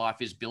rest of your life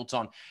is built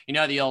on. You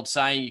know the old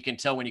saying, you can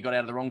tell when you got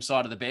out of the wrong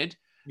side of the bed?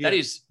 Yeah. That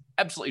is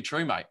absolutely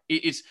true, mate.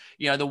 It's,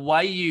 the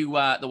way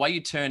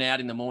you turn out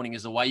in the morning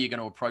is the way you're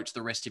going to approach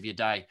the rest of your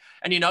day.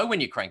 And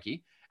when you're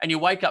cranky, and you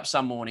wake up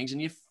some mornings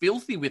and you're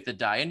filthy with the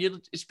day, and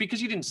it's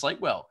because you didn't sleep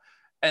well.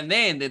 And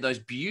then there are those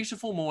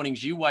beautiful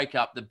mornings you wake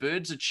up, the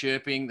birds are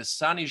chirping, the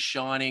sun is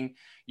shining,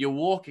 you're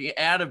walking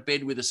out of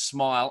bed with a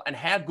smile. And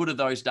how good are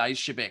those days,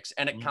 Shebex?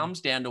 And it comes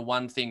down to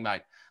one thing,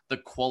 mate, the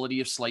quality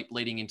of sleep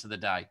leading into the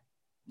day.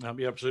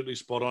 You're absolutely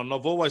spot on.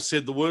 I've always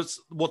said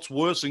what's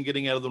worse than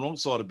getting out of the wrong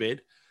side of bed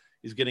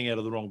is getting out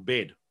of the wrong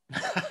bed.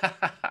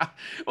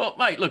 Well,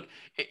 mate, look,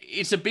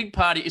 it's a big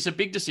party. It's a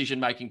big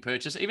decision-making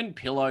purchase. Even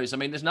pillows. I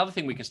mean, there's another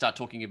thing we can start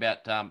talking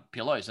about,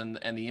 pillows and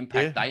the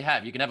impact they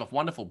have. You can have a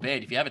wonderful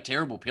bed. If you have a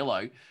terrible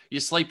pillow, your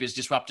sleep is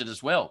disrupted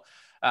as well.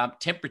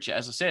 Temperature,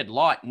 as I said,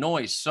 light,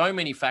 noise, so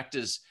many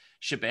factors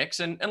Shebex.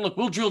 And look,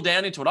 we'll drill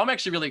down into it. I'm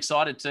actually really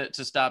excited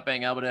to start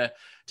being able to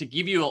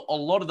give you a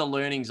lot of the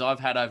learnings I've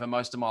had over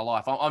most of my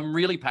life. I'm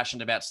really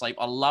passionate about sleep.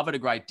 I love it a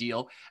great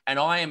deal. And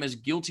I am as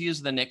guilty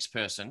as the next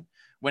person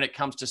when it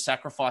comes to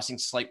sacrificing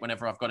sleep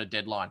whenever I've got a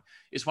deadline.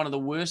 It's one of the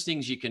worst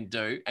things you can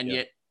do. And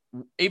yet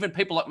even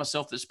people like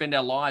myself that spend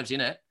our lives in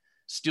it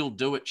still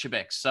do it,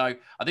 Shebex. So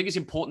I think it's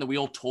important that we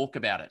all talk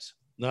about it.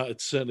 No,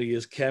 it certainly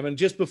is, Cam. And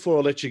just before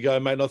I let you go,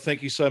 mate, I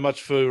thank you so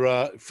much for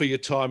your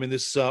time in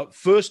this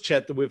first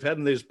chat that we've had,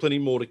 and there's plenty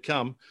more to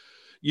come.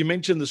 You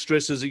mentioned the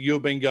stresses that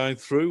you've been going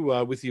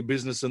through with your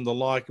business and the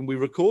like, and we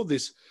record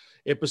this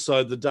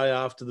episode the day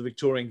after the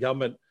Victorian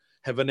government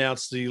have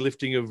announced the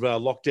lifting of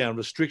lockdown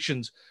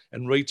restrictions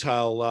and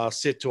retail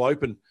set to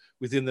open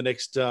within the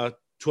next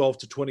 12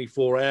 to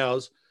 24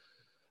 hours.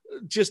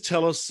 Just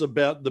tell us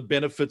about the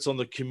benefits on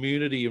the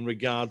community in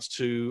regards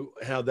to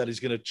how that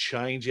is going to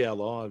change our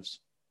lives.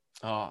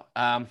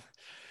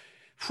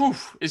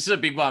 This is a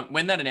big one.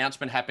 When that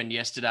announcement happened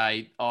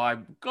yesterday, I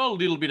got a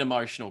little bit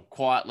emotional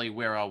quietly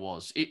where I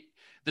was.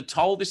 The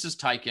toll this has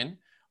taken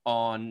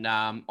on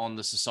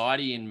the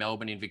society in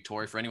Melbourne, in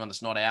Victoria, for anyone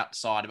that's not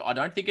outside of it, I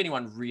don't think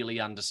anyone really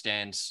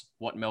understands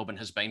what Melbourne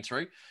has been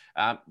through.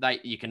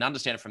 You can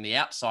understand it from the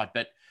outside,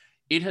 but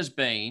it has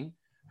been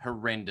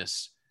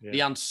horrendous. Yeah. The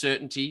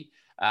uncertainty,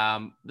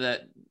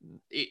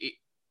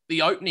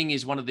 the opening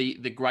is one of the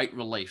great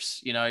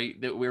reliefs,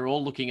 that we're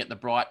all looking at the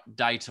bright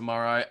day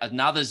tomorrow,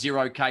 another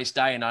 0 case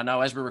day. And I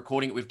know as we're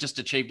recording it, we've just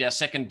achieved our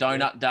second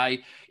donut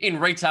day. In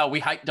retail, we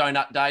hate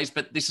donut days,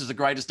 but this is the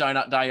greatest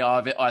donut day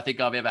I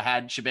think I've ever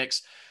had,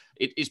 Shebex.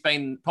 It's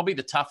been probably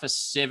the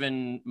toughest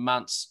 7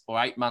 months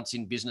or 8 months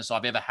in business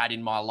I've ever had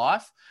in my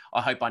life.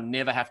 I hope I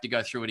never have to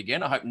go through it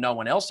again. I hope no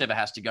one else ever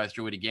has to go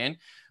through it again.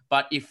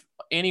 But if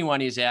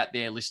anyone is out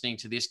there listening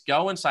to this,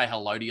 go and say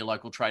hello to your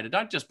local trader.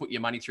 Don't just put your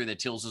money through their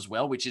tills as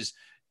well, which is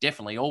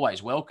definitely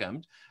always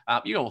welcomed.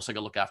 You also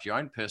got to look after your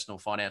own personal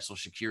financial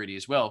security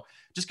as well.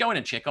 Just go in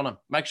and check on them.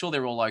 Make sure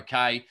they're all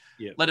okay.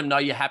 Yep. Let them know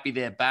you're happy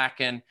they're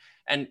back. And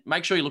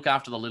make sure you look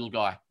after the little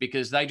guy,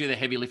 because they do the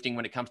heavy lifting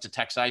when it comes to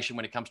taxation,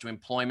 when it comes to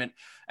employment.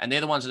 And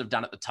they're the ones that have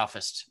done it the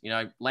toughest.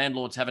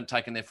 Landlords haven't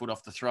taken their foot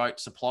off the throat.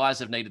 Suppliers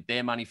have needed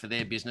their money for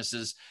their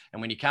businesses.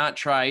 And when you can't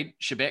trade,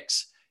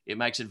 Shebex, it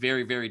makes it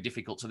very, very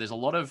difficult. So there's a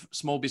lot of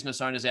small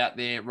business owners out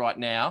there right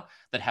now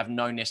that have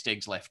no nest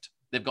eggs left.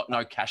 They've got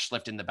no cash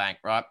left in the bank,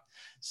 right?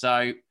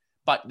 So,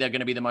 but they're going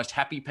to be the most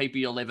happy people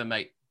you'll ever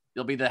meet.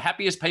 They'll be the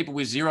happiest people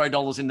with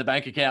 $0 in the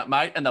bank account,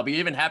 mate. And they'll be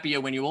even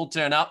happier when you all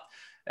turn up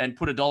and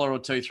put $1 or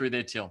 $2 through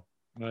their till.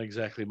 No,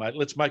 exactly, mate.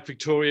 Let's make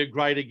Victoria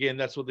great again.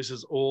 That's what this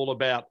is all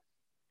about.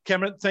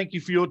 Cameron, thank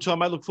you for your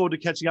time. I look forward to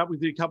catching up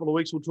with you in a couple of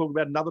weeks. We'll talk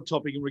about another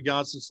topic in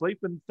regards to sleep.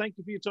 And thank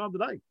you for your time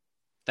today.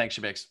 Thanks,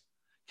 Shebex.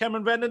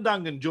 Cameron Van den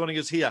Dungen joining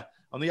us here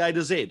on the A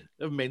to Z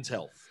of Men's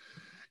Health.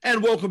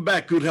 And welcome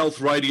back, Good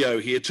Health Radio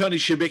here. Tony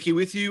Shebeki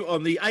with you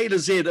on the A to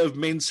Z of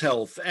Men's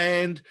Health.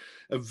 And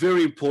a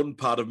very important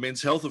part of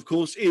men's health, of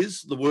course,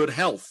 is the word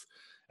health.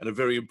 And a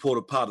very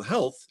important part of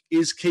health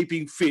is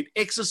keeping fit.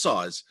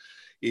 Exercise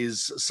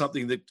is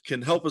something that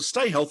can help us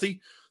stay healthy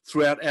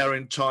throughout our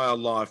entire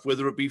life,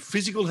 whether it be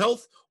physical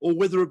health or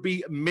whether it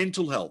be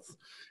mental health.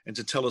 And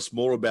to tell us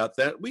more about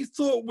that, we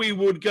thought we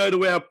would go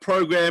to our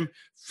program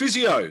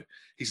Physio.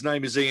 His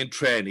name is Ian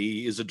Tran.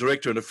 He is a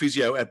director and a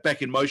physio at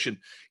Back in Motion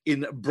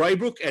in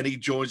Braybrook, and he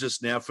joins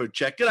us now for a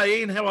chat. G'day,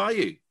 Ian. How are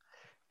you?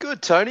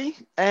 Good, Tony.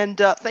 And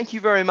thank you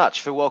very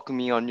much for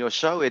welcoming me on your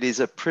show. It is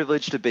a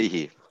privilege to be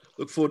here.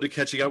 Look forward to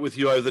catching up with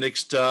you over the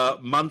next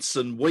months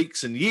and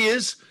weeks and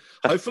years,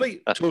 hopefully,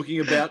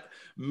 talking about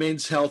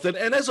men's health. And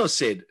as I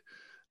said,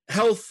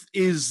 health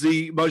is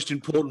the most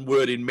important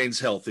word in men's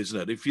health, isn't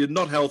it? If you're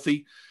not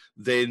healthy,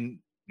 then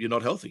you're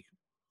not healthy.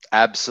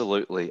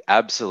 Absolutely.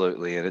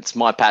 And it's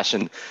my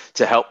passion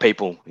to help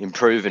people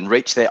improve and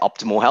reach their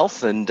optimal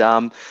health. And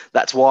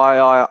that's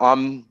why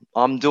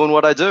I'm doing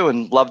what I do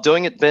and love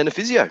doing it, being a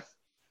physio.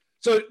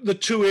 So the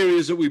two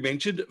areas that we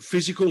mentioned,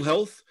 physical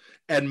health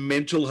and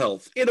mental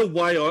health, in a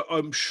way,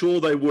 I'm sure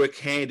they work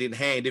hand in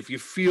hand. If you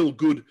feel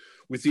good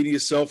within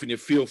yourself and you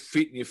feel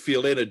fit and you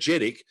feel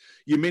energetic,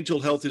 your mental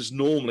health is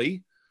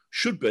normally,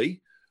 should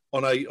be,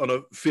 on a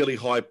fairly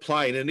high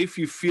plane. And if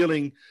you're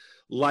feeling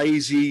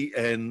lazy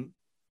and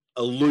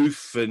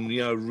aloof and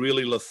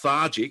really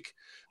lethargic,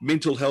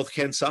 mental health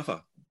can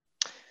suffer.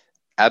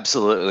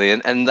 Absolutely,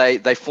 and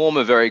they form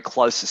a very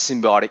close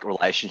symbiotic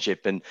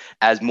relationship. And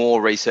as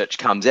more research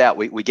comes out,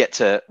 we get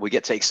to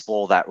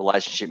explore that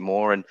relationship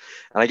more. And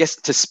I guess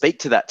to speak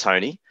to that,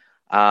 Tony,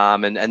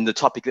 and the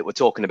topic that we're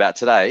talking about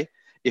today,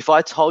 if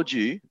I told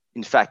you,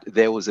 in fact,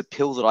 there was a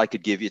pill that I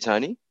could give you,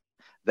 Tony,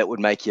 that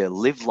would make you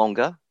live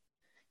longer,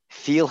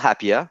 feel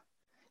happier,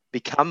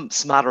 become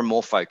smarter and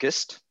more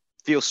focused,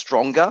 feel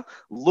stronger,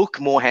 look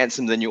more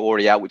handsome than you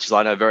already are, which is,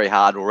 I know, very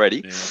hard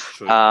already.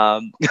 Yeah,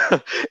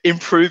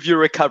 improve your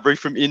recovery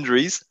from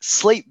injuries,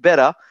 sleep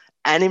better,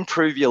 and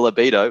improve your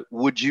libido.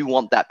 Would you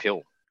want that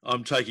pill?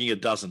 I'm taking a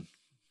dozen.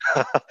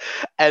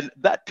 And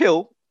that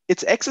pill,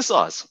 it's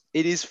exercise.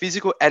 It is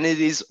physical and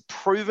it is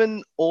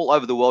proven all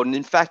over the world. And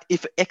in fact,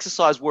 if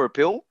exercise were a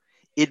pill,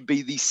 it'd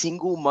be the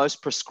single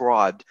most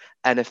prescribed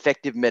and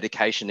effective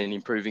medication in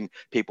improving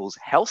people's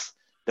health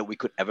that we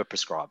could ever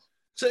prescribe.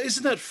 So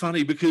isn't that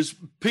funny? Because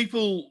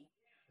people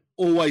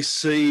always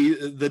see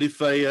that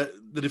if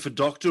a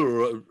doctor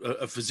or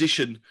a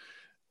physician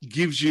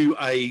gives you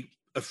a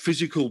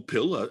physical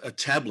pill, a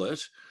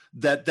tablet,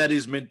 that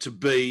is meant to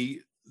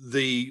be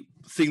the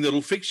thing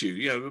that'll fix you.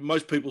 You know,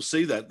 most people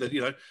see that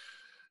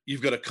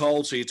you've got a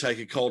cold, so you take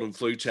a cold and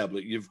flu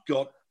tablet. You've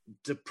got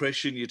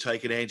depression, you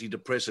take an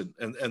antidepressant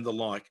and the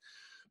like.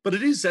 But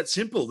it is that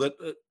simple, that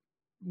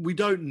we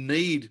don't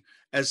need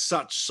as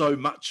such so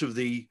much of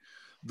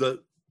that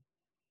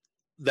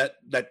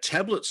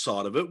tablet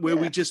side of it, where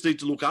we just need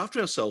to look after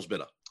ourselves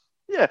better.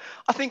 Yeah,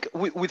 I think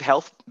with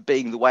health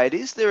being the way it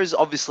is, there is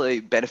obviously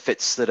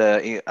benefits that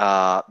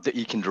are that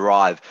you can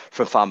derive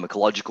from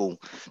pharmacological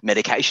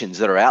medications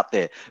that are out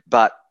there.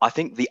 But I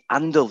think the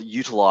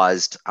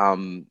underutilized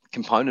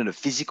component of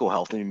physical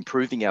health and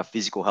improving our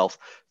physical health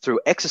through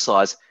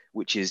exercise,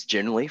 which is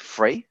generally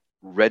free,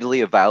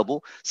 readily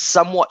available,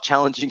 somewhat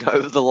challenging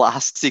over the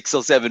last 6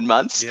 or 7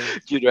 months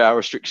due to our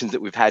restrictions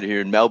that we've had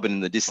here in Melbourne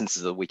and the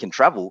distances that we can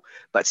travel,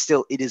 but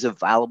still it is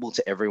available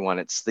to everyone.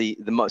 It's the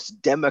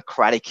most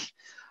democratic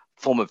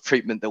form of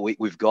treatment that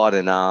we've got,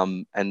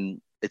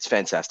 and it's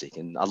fantastic,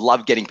 and I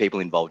love getting people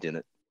involved in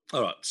it.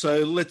 All right, so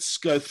let's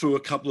go through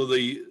a couple of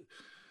the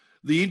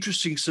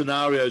interesting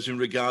scenarios in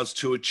regards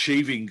to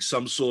achieving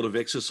some sort of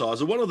exercise.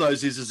 And one of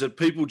those is that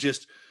people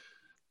just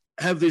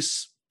have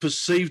this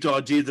perceived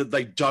idea that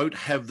they don't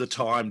have the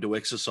time to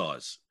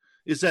exercise.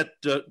 Is that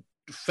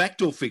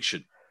fact or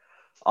fiction?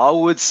 I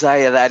would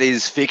say that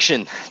is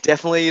fiction,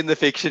 definitely in the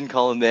fiction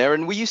column there.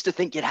 And we used to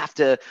think you'd have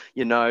to,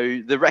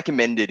 the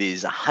recommended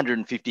is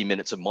 150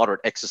 minutes of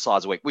moderate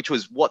exercise a week, which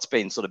was what's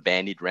been sort of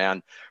bandied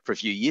around for a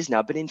few years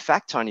now. But in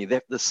fact, Tony,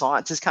 the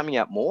science is coming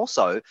out more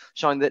so,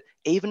 showing that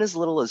even as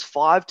little as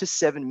 5 to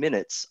 7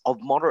 minutes of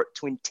moderate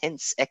to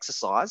intense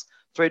exercise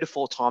 3 to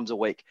 4 times a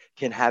week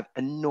can have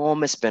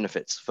enormous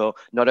benefits for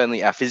not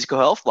only our physical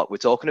health, like we're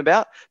talking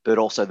about, but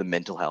also the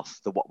mental health,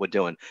 what we're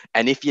doing.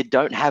 And if you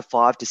don't have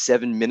 5 to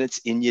 7 minutes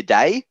in your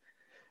day,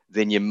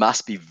 then you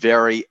must be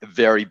very,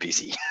 very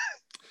busy.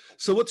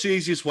 So what's the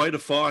easiest way to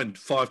find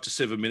 5 to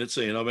 7 minutes,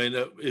 Ian? I mean,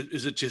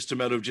 is it just a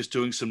matter of just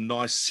doing some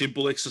nice,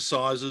 simple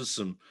exercises,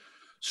 some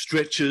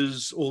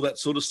stretches, all that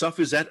sort of stuff?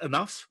 Is that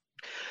enough?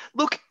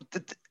 Look,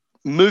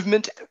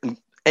 movement,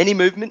 any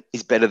movement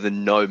is better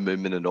than no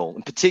movement at all.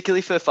 And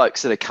particularly for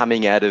folks that are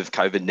coming out of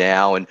COVID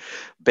now and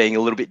being a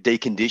little bit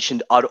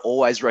deconditioned, I'd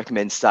always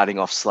recommend starting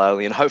off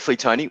slowly. And hopefully,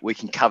 Tony, we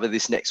can cover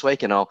this next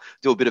week, and I'll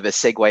do a bit of a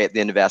segue at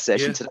the end of our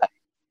session today.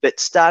 But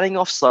starting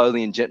off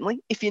slowly and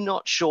gently, if you're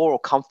not sure or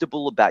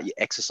comfortable about your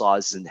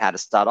exercises and how to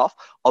start off,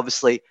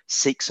 obviously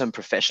seek some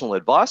professional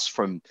advice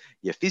from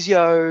your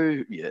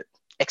physio, your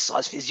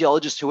exercise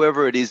physiologist,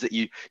 whoever it is that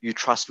you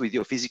trust with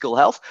your physical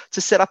health, to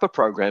set up a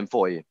program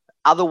for you.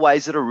 Other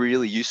ways that are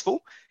really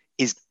useful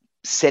is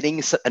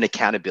setting an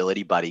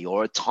accountability buddy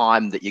or a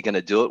time that you're going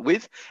to do it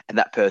with, and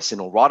that person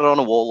will write it on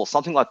a wall or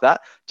something like that,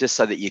 just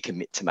so that you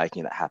commit to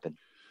making it happen.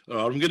 All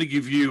right, I'm going to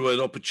give you an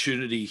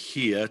opportunity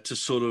here to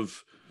sort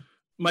of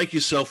make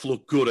yourself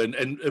look good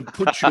and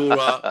put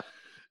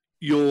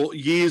your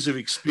years of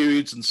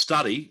experience and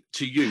study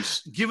to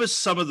use. Give us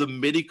some of the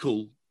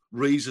medical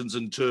reasons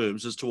and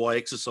terms as to why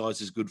exercise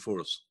is good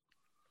for us.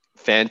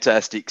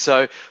 Fantastic.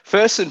 So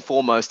first and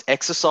foremost,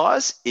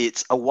 exercise,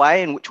 it's a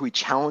way in which we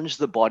challenge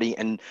the body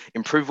and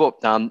improve what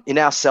in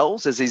our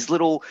cells. There's these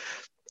little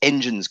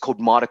engines called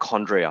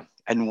mitochondria.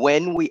 And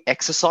when we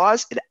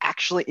exercise, it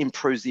actually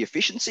improves the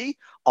efficiency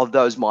of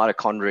those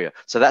mitochondria.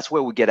 So that's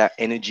where we get our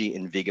energy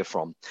and vigor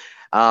from.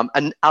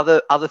 And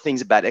other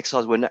things about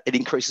exercise, when it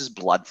increases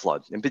blood flow,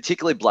 and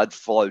particularly blood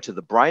flow to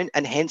the brain,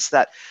 and hence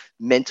that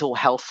mental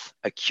health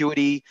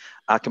acuity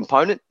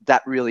component,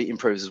 that really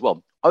improves as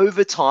well.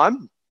 Over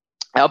time,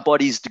 our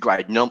bodies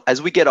degrade.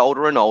 As we get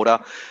older and older,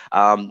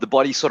 the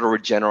body sort of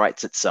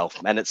regenerates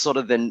itself, and it sort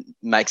of then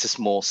makes us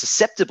more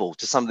susceptible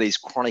to some of these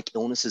chronic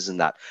illnesses and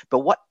that. But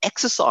what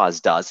exercise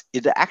does,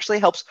 it actually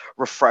helps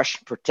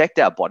refresh, protect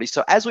our body.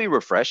 So as we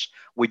refresh,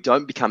 we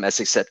don't become as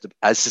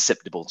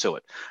susceptible to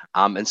it.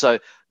 And so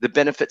the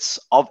benefits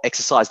of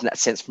exercise in that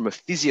sense from a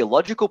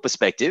physiological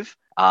perspective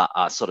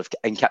are sort of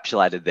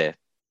encapsulated there.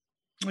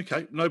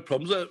 Okay, no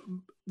problems.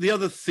 The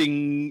other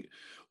thing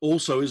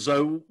also is,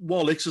 though,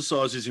 while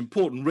exercise is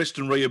important, rest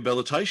and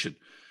rehabilitation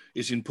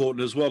is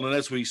important as well. And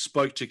as we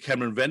spoke to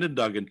Cameron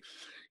Vandenduggen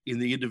in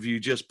the interview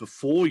just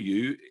before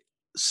you,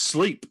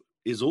 sleep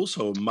is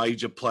also a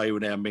major player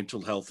in our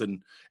mental health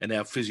and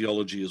our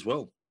physiology as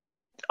well.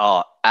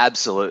 Oh,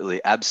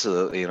 absolutely.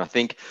 Absolutely. And I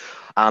think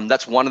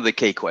that's one of the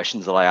key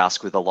questions that I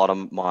ask with a lot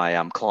of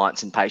my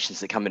clients and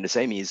patients that come in to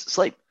see me is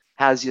sleep.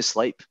 How's your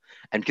sleep?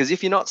 And because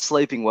if you're not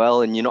sleeping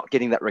well and you're not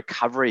getting that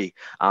recovery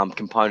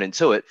component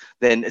to it,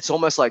 then it's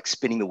almost like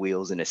spinning the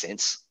wheels in a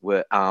sense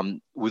with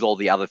all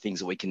the other things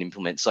that we can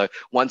implement. So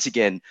once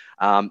again,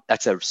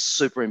 that's a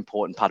super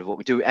important part of what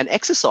we do. And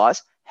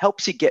exercise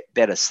helps you get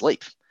better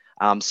sleep.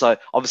 So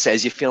obviously,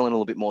 as you're feeling a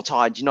little bit more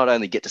tired, you not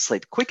only get to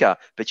sleep quicker,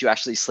 but you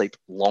actually sleep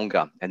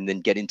longer and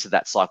then get into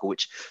that cycle,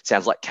 which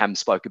sounds like Cam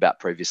spoke about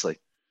previously.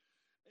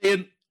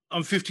 Ian,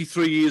 I'm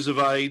 53 years of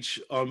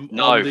age. I'm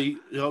No, on the.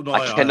 Oh, no,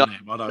 I cannot.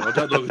 I know. I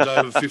don't look a day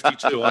over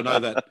 52. I know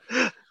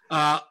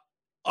that.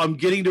 I'm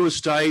getting to a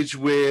stage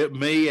where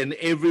me and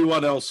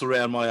everyone else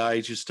around my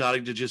age is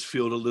starting to just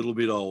feel a little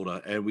bit older,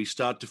 and we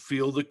start to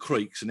feel the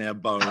creaks in our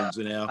bones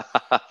and our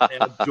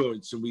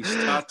joints, and we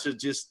start to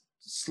just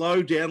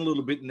slow down a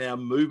little bit in our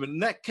movement.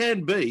 And that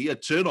can be a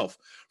turnoff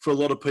for a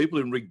lot of people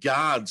in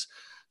regards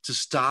to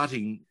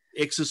starting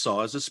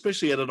exercise,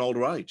 especially at an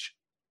older age.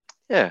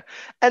 Yeah,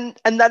 and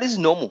that is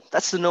normal.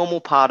 That's the normal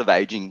part of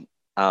aging,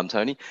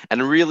 Tony.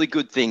 And a really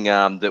good thing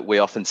that we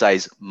often say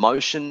is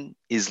motion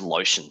is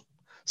lotion.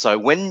 So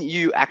when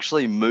you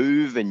actually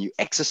move and you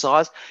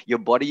exercise, your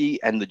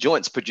body and the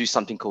joints produce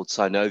something called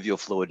synovial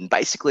fluid. And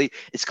basically,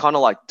 it's kind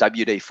of like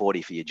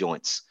WD-40 for your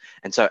joints.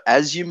 And so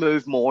as you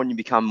move more and you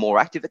become more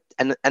active,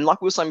 and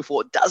like we were saying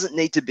before, it doesn't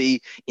need to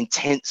be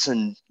intense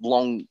and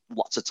long,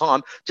 lots of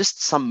time,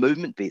 just some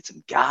movement, be it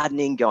some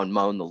gardening, go and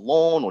mowing the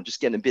lawn, or just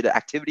getting a bit of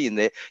activity in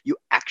there, you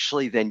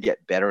actually then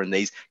get better. And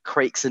these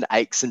creaks and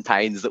aches and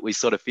pains that we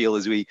sort of feel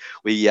as we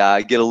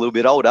get a little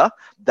bit older,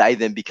 they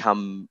then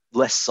become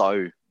less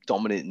so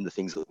dominant in the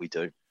things that we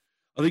do.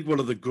 I think one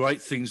of the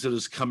great things that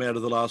has come out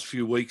of the last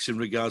few weeks in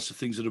regards to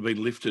things that have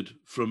been lifted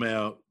from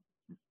our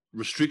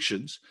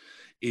restrictions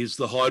is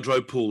the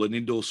hydro pool and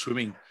indoor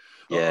swimming.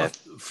 Yeah.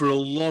 For a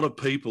lot of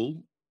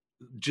people,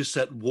 just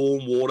that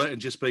warm water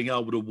and just being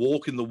able to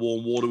walk in the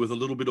warm water with a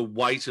little bit of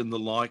weight and the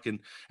like and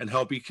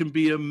help you can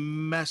be a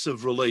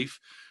massive relief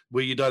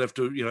where you don't have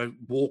to,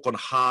 walk on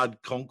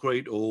hard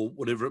concrete or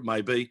whatever it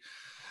may be.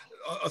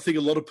 I think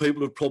a lot of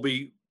people have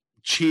probably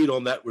cheered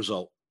on that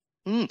result.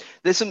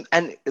 There's some,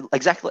 and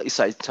exactly like you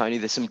say, Tony,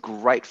 there's some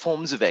great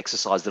forms of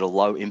exercise that are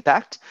low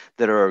impact,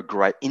 that are a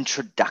great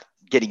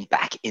getting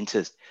back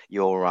into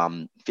your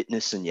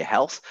fitness and your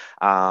health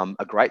are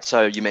great.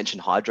 So you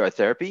mentioned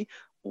hydrotherapy.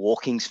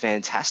 Walking's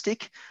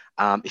fantastic.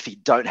 If you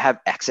don't have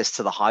access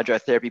to the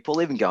hydrotherapy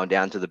pool, even going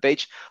down to the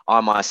beach, I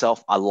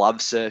love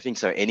surfing.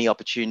 So any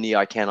opportunity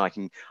I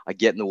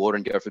get in the water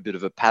and go for a bit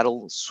of a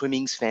paddle.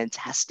 Swimming's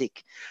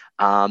fantastic.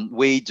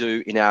 We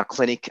do in our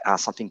clinic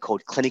something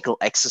called clinical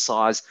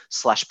exercise /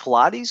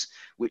 Pilates,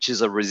 which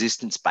is a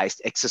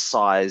resistance-based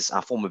exercise,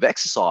 form of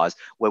exercise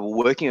where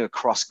we're working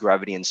across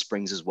gravity and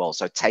springs as well.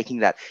 So taking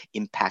that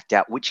impact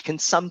out, which can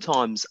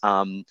sometimes,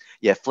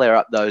 flare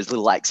up those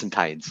little aches and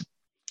pains.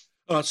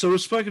 All right, so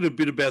we've spoken a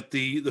bit about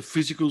the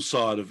physical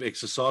side of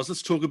exercise.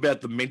 Let's talk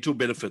about the mental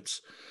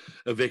benefits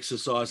of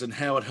exercise and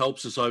how it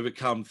helps us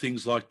overcome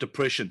things like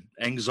depression,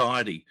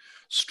 anxiety,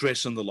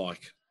 stress, and the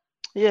like.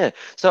 Yeah.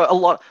 So a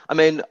lot. I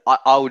mean,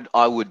 I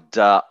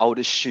would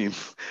assume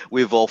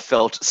we've all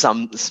felt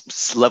some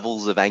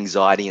levels of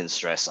anxiety and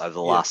stress over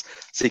the last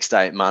 6 to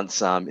 8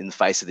 months in the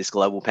face of this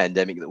global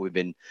pandemic that we've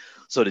been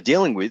sort of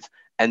dealing with.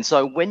 And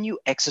so when you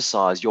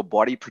exercise, your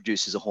body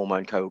produces a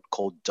hormone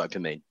called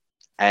dopamine.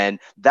 And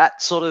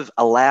that sort of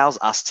allows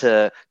us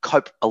to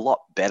cope a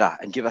lot better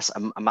and give us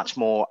a much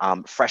more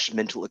fresh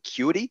mental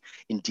acuity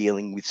in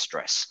dealing with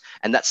stress.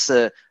 And that's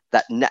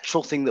that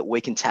natural thing that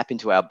we can tap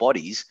into our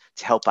bodies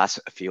to help us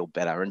feel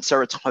better, and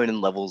serotonin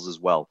levels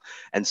as well.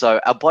 And so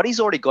our body's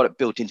already got it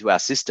built into our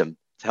system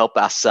to help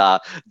us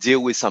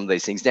deal with some of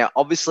these things. Now,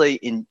 obviously,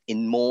 in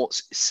more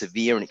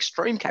severe and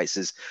extreme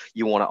cases,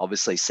 you want to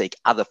obviously seek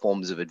other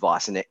forms of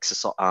advice and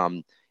exercise,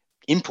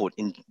 input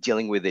in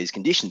dealing with these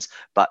conditions.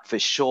 But for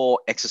sure,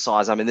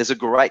 exercise, I mean, there's a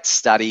great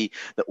study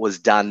that was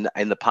done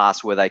in the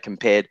past where they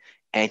compared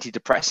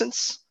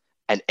antidepressants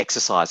and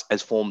exercise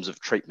as forms of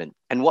treatment.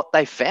 And what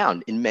they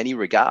found in many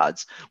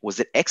regards was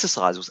that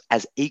exercise was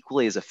as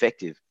equally as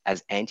effective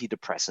as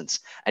antidepressants.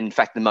 And in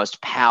fact, the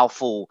most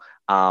powerful,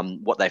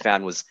 what they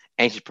found was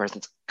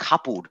antidepressants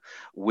coupled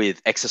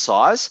with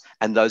exercise,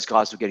 and those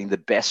guys were getting the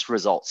best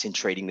results in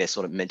treating their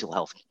sort of mental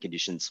health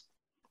conditions.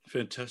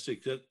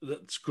 Fantastic.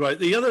 That's great.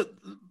 The other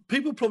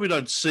people probably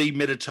don't see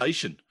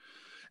meditation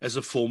as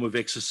a form of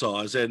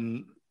exercise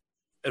and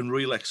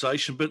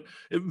relaxation, but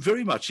it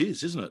very much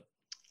is, isn't it?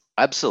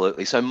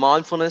 Absolutely. So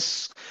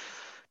mindfulness,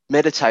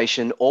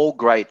 meditation, all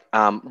great,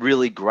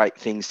 really great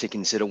things to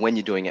consider when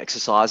you're doing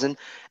exercise.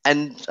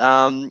 And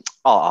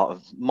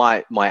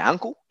my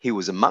uncle, he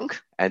was a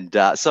monk. And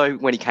so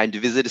when he came to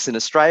visit us in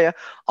Australia,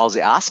 I was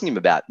asking him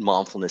about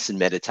mindfulness and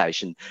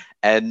meditation.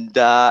 And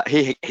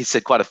he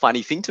said quite a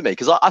funny thing to me,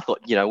 because I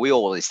thought, we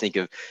always think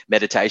of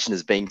meditation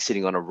as being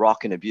sitting on a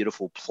rock in a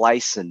beautiful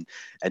place and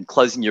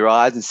closing your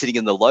eyes and sitting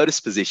in the lotus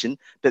position.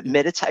 But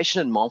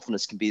meditation and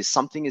mindfulness can be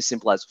something as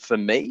simple as, for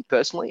me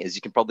personally, as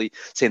you can probably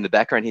see in the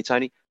background here,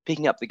 Tony,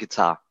 picking up the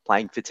guitar,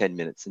 playing for 10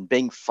 minutes and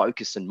being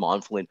focused and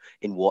mindful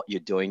in what you're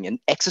doing. And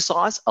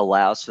exercise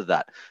allows for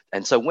that.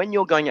 And so when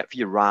you're going out for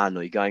your run,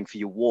 or you're going for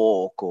your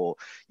walk, or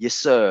your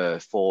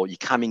surf, or you're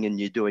coming and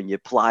you're doing your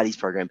Pilates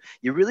program,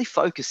 you really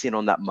focus in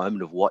on that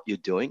moment of what you're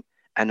doing.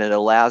 And it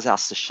allows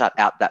us to shut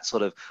out that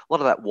sort of, a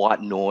lot of that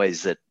white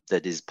noise that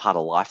is part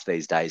of life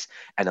these days,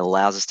 and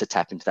allows us to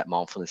tap into that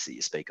mindfulness that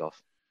you speak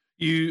of.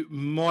 You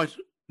might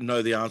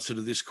know the answer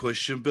to this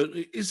question, but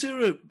is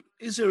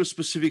there a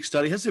specific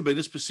study? Has there been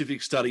a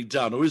specific study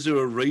done, or is there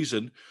a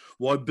reason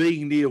why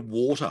being near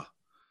water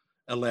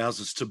allows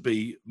us to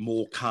be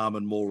more calm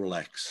and more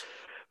relaxed?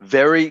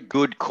 Very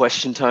good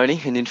question, Tony.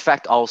 And in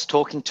fact, I was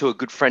talking to a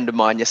good friend of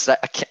mine yesterday.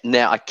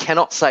 Now, I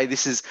cannot say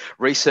this is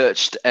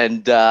researched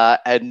and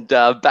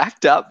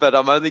backed up, but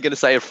I'm only going to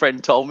say a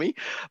friend told me.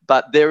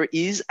 But there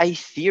is a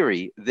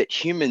theory that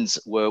humans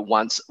were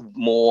once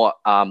more,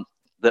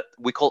 that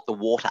we call it the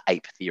water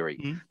ape theory.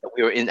 That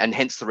we were in, and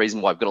hence the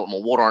reason why we've got a lot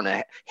more water on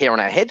our hair on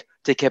our head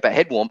to keep our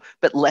head warm,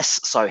 but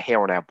less so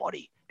hair on our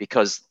body,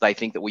 because they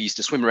think that we used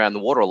to swim around the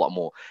water a lot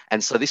more.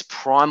 And so this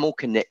primal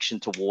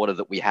connection to water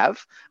that we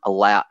have,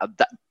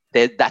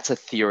 that's a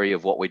theory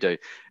of what we do.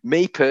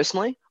 Me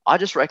personally, I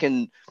just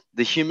reckon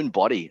the human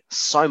body,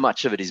 so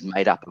much of it is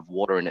made up of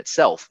water in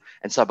itself.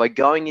 And so by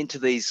going into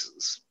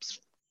these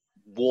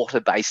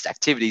water-based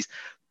activities,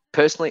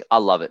 personally, I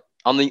love it.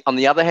 On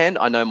the other hand,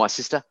 I know my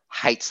sister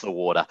hates the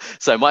water,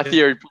 so my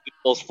theory probably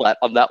falls flat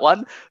on that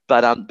one.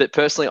 But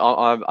personally,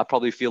 I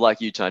probably feel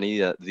like you, Tony.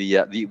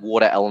 The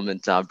water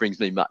element brings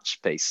me much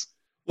peace.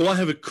 Well, I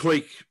have a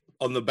creek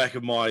on the back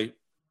of my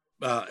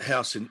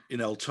house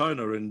in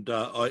Altona, and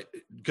I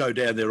go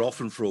down there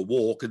often for a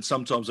walk. And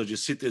sometimes I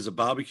just sit there as a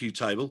barbecue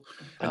table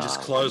and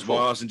just close my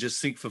eyes and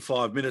just think for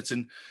 5 minutes.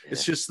 And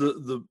it's just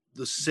the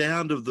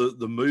sound of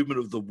the movement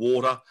of the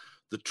water,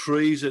 the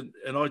trees, and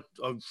I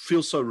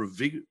feel so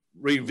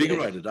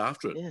reinvigorated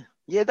after it.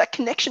 Yeah, that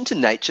connection to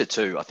nature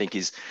too, I think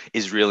is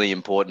really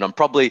important. I'm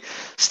probably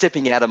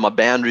stepping out of my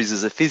boundaries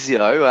as a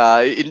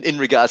physio in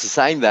regards to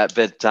saying that,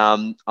 but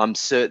I'm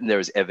certain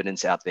there is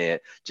evidence out there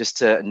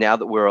now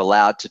that we're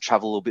allowed to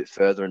travel a little bit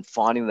further and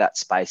finding that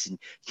space and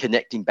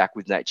connecting back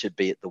with nature,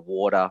 be it the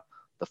water,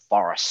 the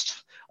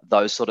forest,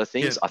 those sort of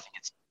things. I think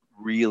it's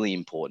really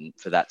important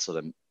for that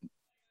sort of.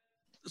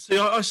 See,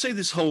 I see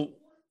this whole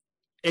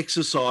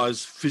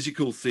exercise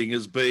physical thing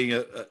as being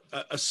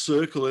a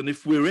circle, and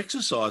if we're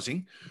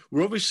exercising,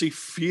 we're obviously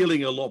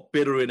feeling a lot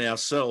better in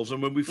ourselves,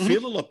 and when we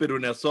feel a lot better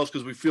in ourselves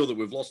because we feel that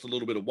we've lost a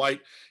little bit of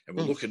weight and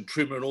we're looking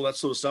trimmer and all that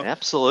sort of stuff,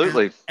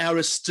 absolutely, our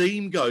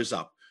esteem goes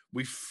up.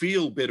 We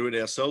feel better in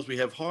ourselves, we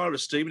have higher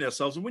esteem in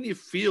ourselves, and when you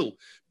feel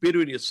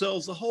better in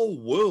yourselves, the whole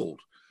world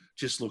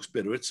just looks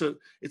better. It's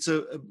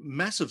a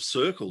massive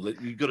circle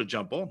that you've got to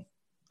jump on.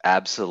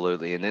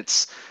 Absolutely, and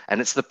it's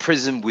the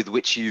prism with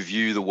which you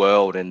view the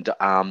world. And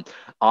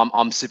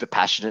I'm super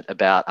passionate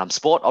about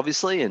sport,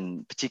 obviously,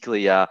 and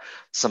particularly I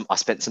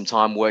spent some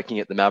time working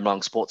at the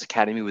Maribyrnong Sports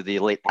Academy with the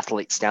elite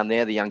athletes down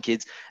there, the young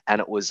kids, and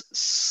it was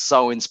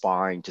so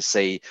inspiring to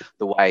see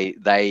the way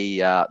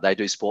they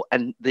do sport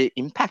and the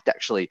impact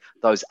actually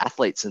those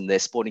athletes and their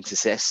sporting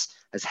success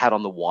has had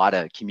on the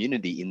wider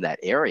community in that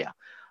area.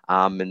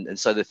 And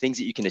so the things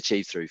that you can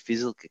achieve through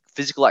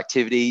physical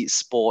activity,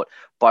 sport,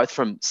 both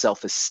from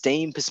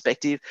self-esteem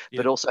perspective,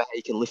 but also how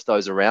you can lift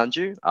those around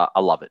you.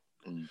 I love it.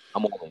 And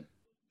I'm all in.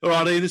 All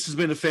right, Ian, this has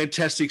been a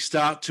fantastic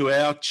start to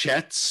our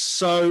chat.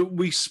 So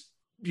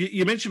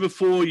you mentioned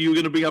before you were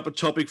going to bring up a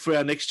topic for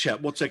our next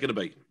chat. What's that going to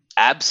be?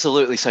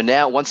 Absolutely. So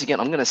now, once again,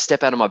 I'm going to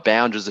step out of my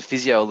boundaries as a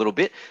physio a little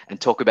bit and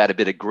talk about a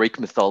bit of Greek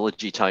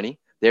mythology, Tony.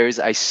 There is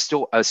a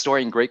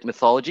story in Greek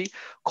mythology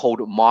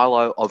called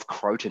Milo of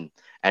Croton.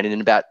 And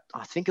in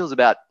I think it was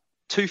about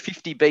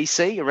 250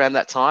 BC, around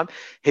that time,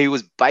 he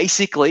was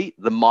basically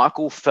the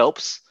Michael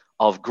Phelps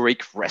of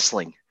Greek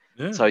wrestling.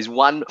 Yeah. So he's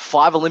won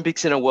 5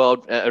 Olympics in a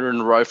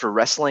row for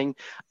wrestling.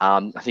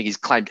 I think he's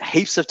claimed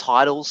heaps of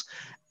titles.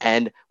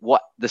 And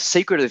what the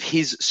secret of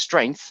his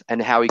strength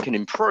and how he can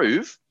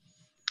improve,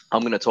 I'm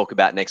going to talk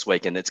about next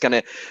week. And it's going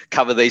to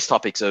cover these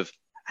topics of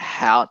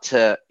how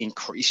to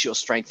increase your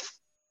strength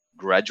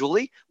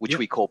gradually, which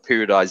we call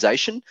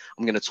periodization.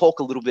 I'm going to talk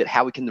a little bit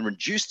how we can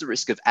reduce the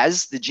risk of,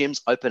 as the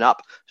gyms open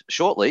up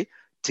shortly,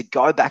 to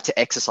go back to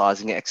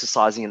exercising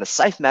in a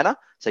safe manner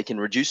so you can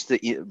reduce the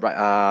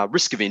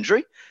risk of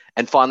injury.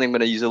 And finally, I'm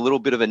going to use a little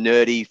bit of a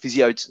nerdy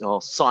physio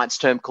or science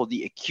term called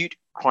the acute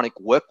chronic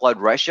workload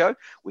ratio,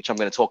 which I'm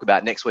going to talk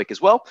about next week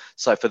as well.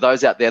 So for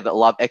those out there that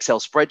love Excel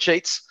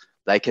spreadsheets,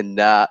 they can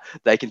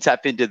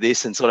tap into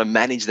this and sort of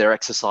manage their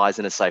exercise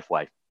in a safe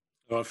way.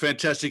 All right,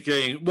 fantastic,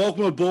 Ian.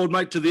 Welcome aboard,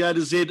 mate, to the A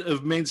to Z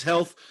of men's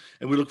health,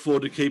 and we look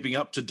forward to keeping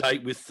up to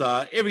date with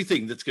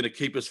everything that's going to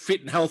keep us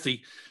fit and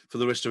healthy for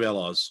the rest of our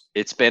lives.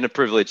 It's been a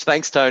privilege.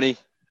 Thanks, Tony.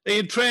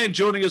 Ian Tran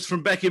joining us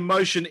from Back in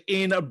Motion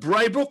in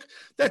Braybrook.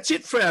 That's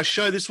it for our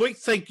show this week.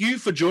 Thank you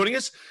for joining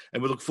us,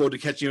 and we look forward to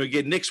catching you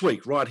again next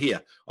week right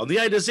here on the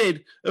A to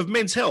Z of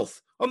men's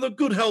health on the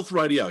Good Health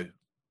Radio.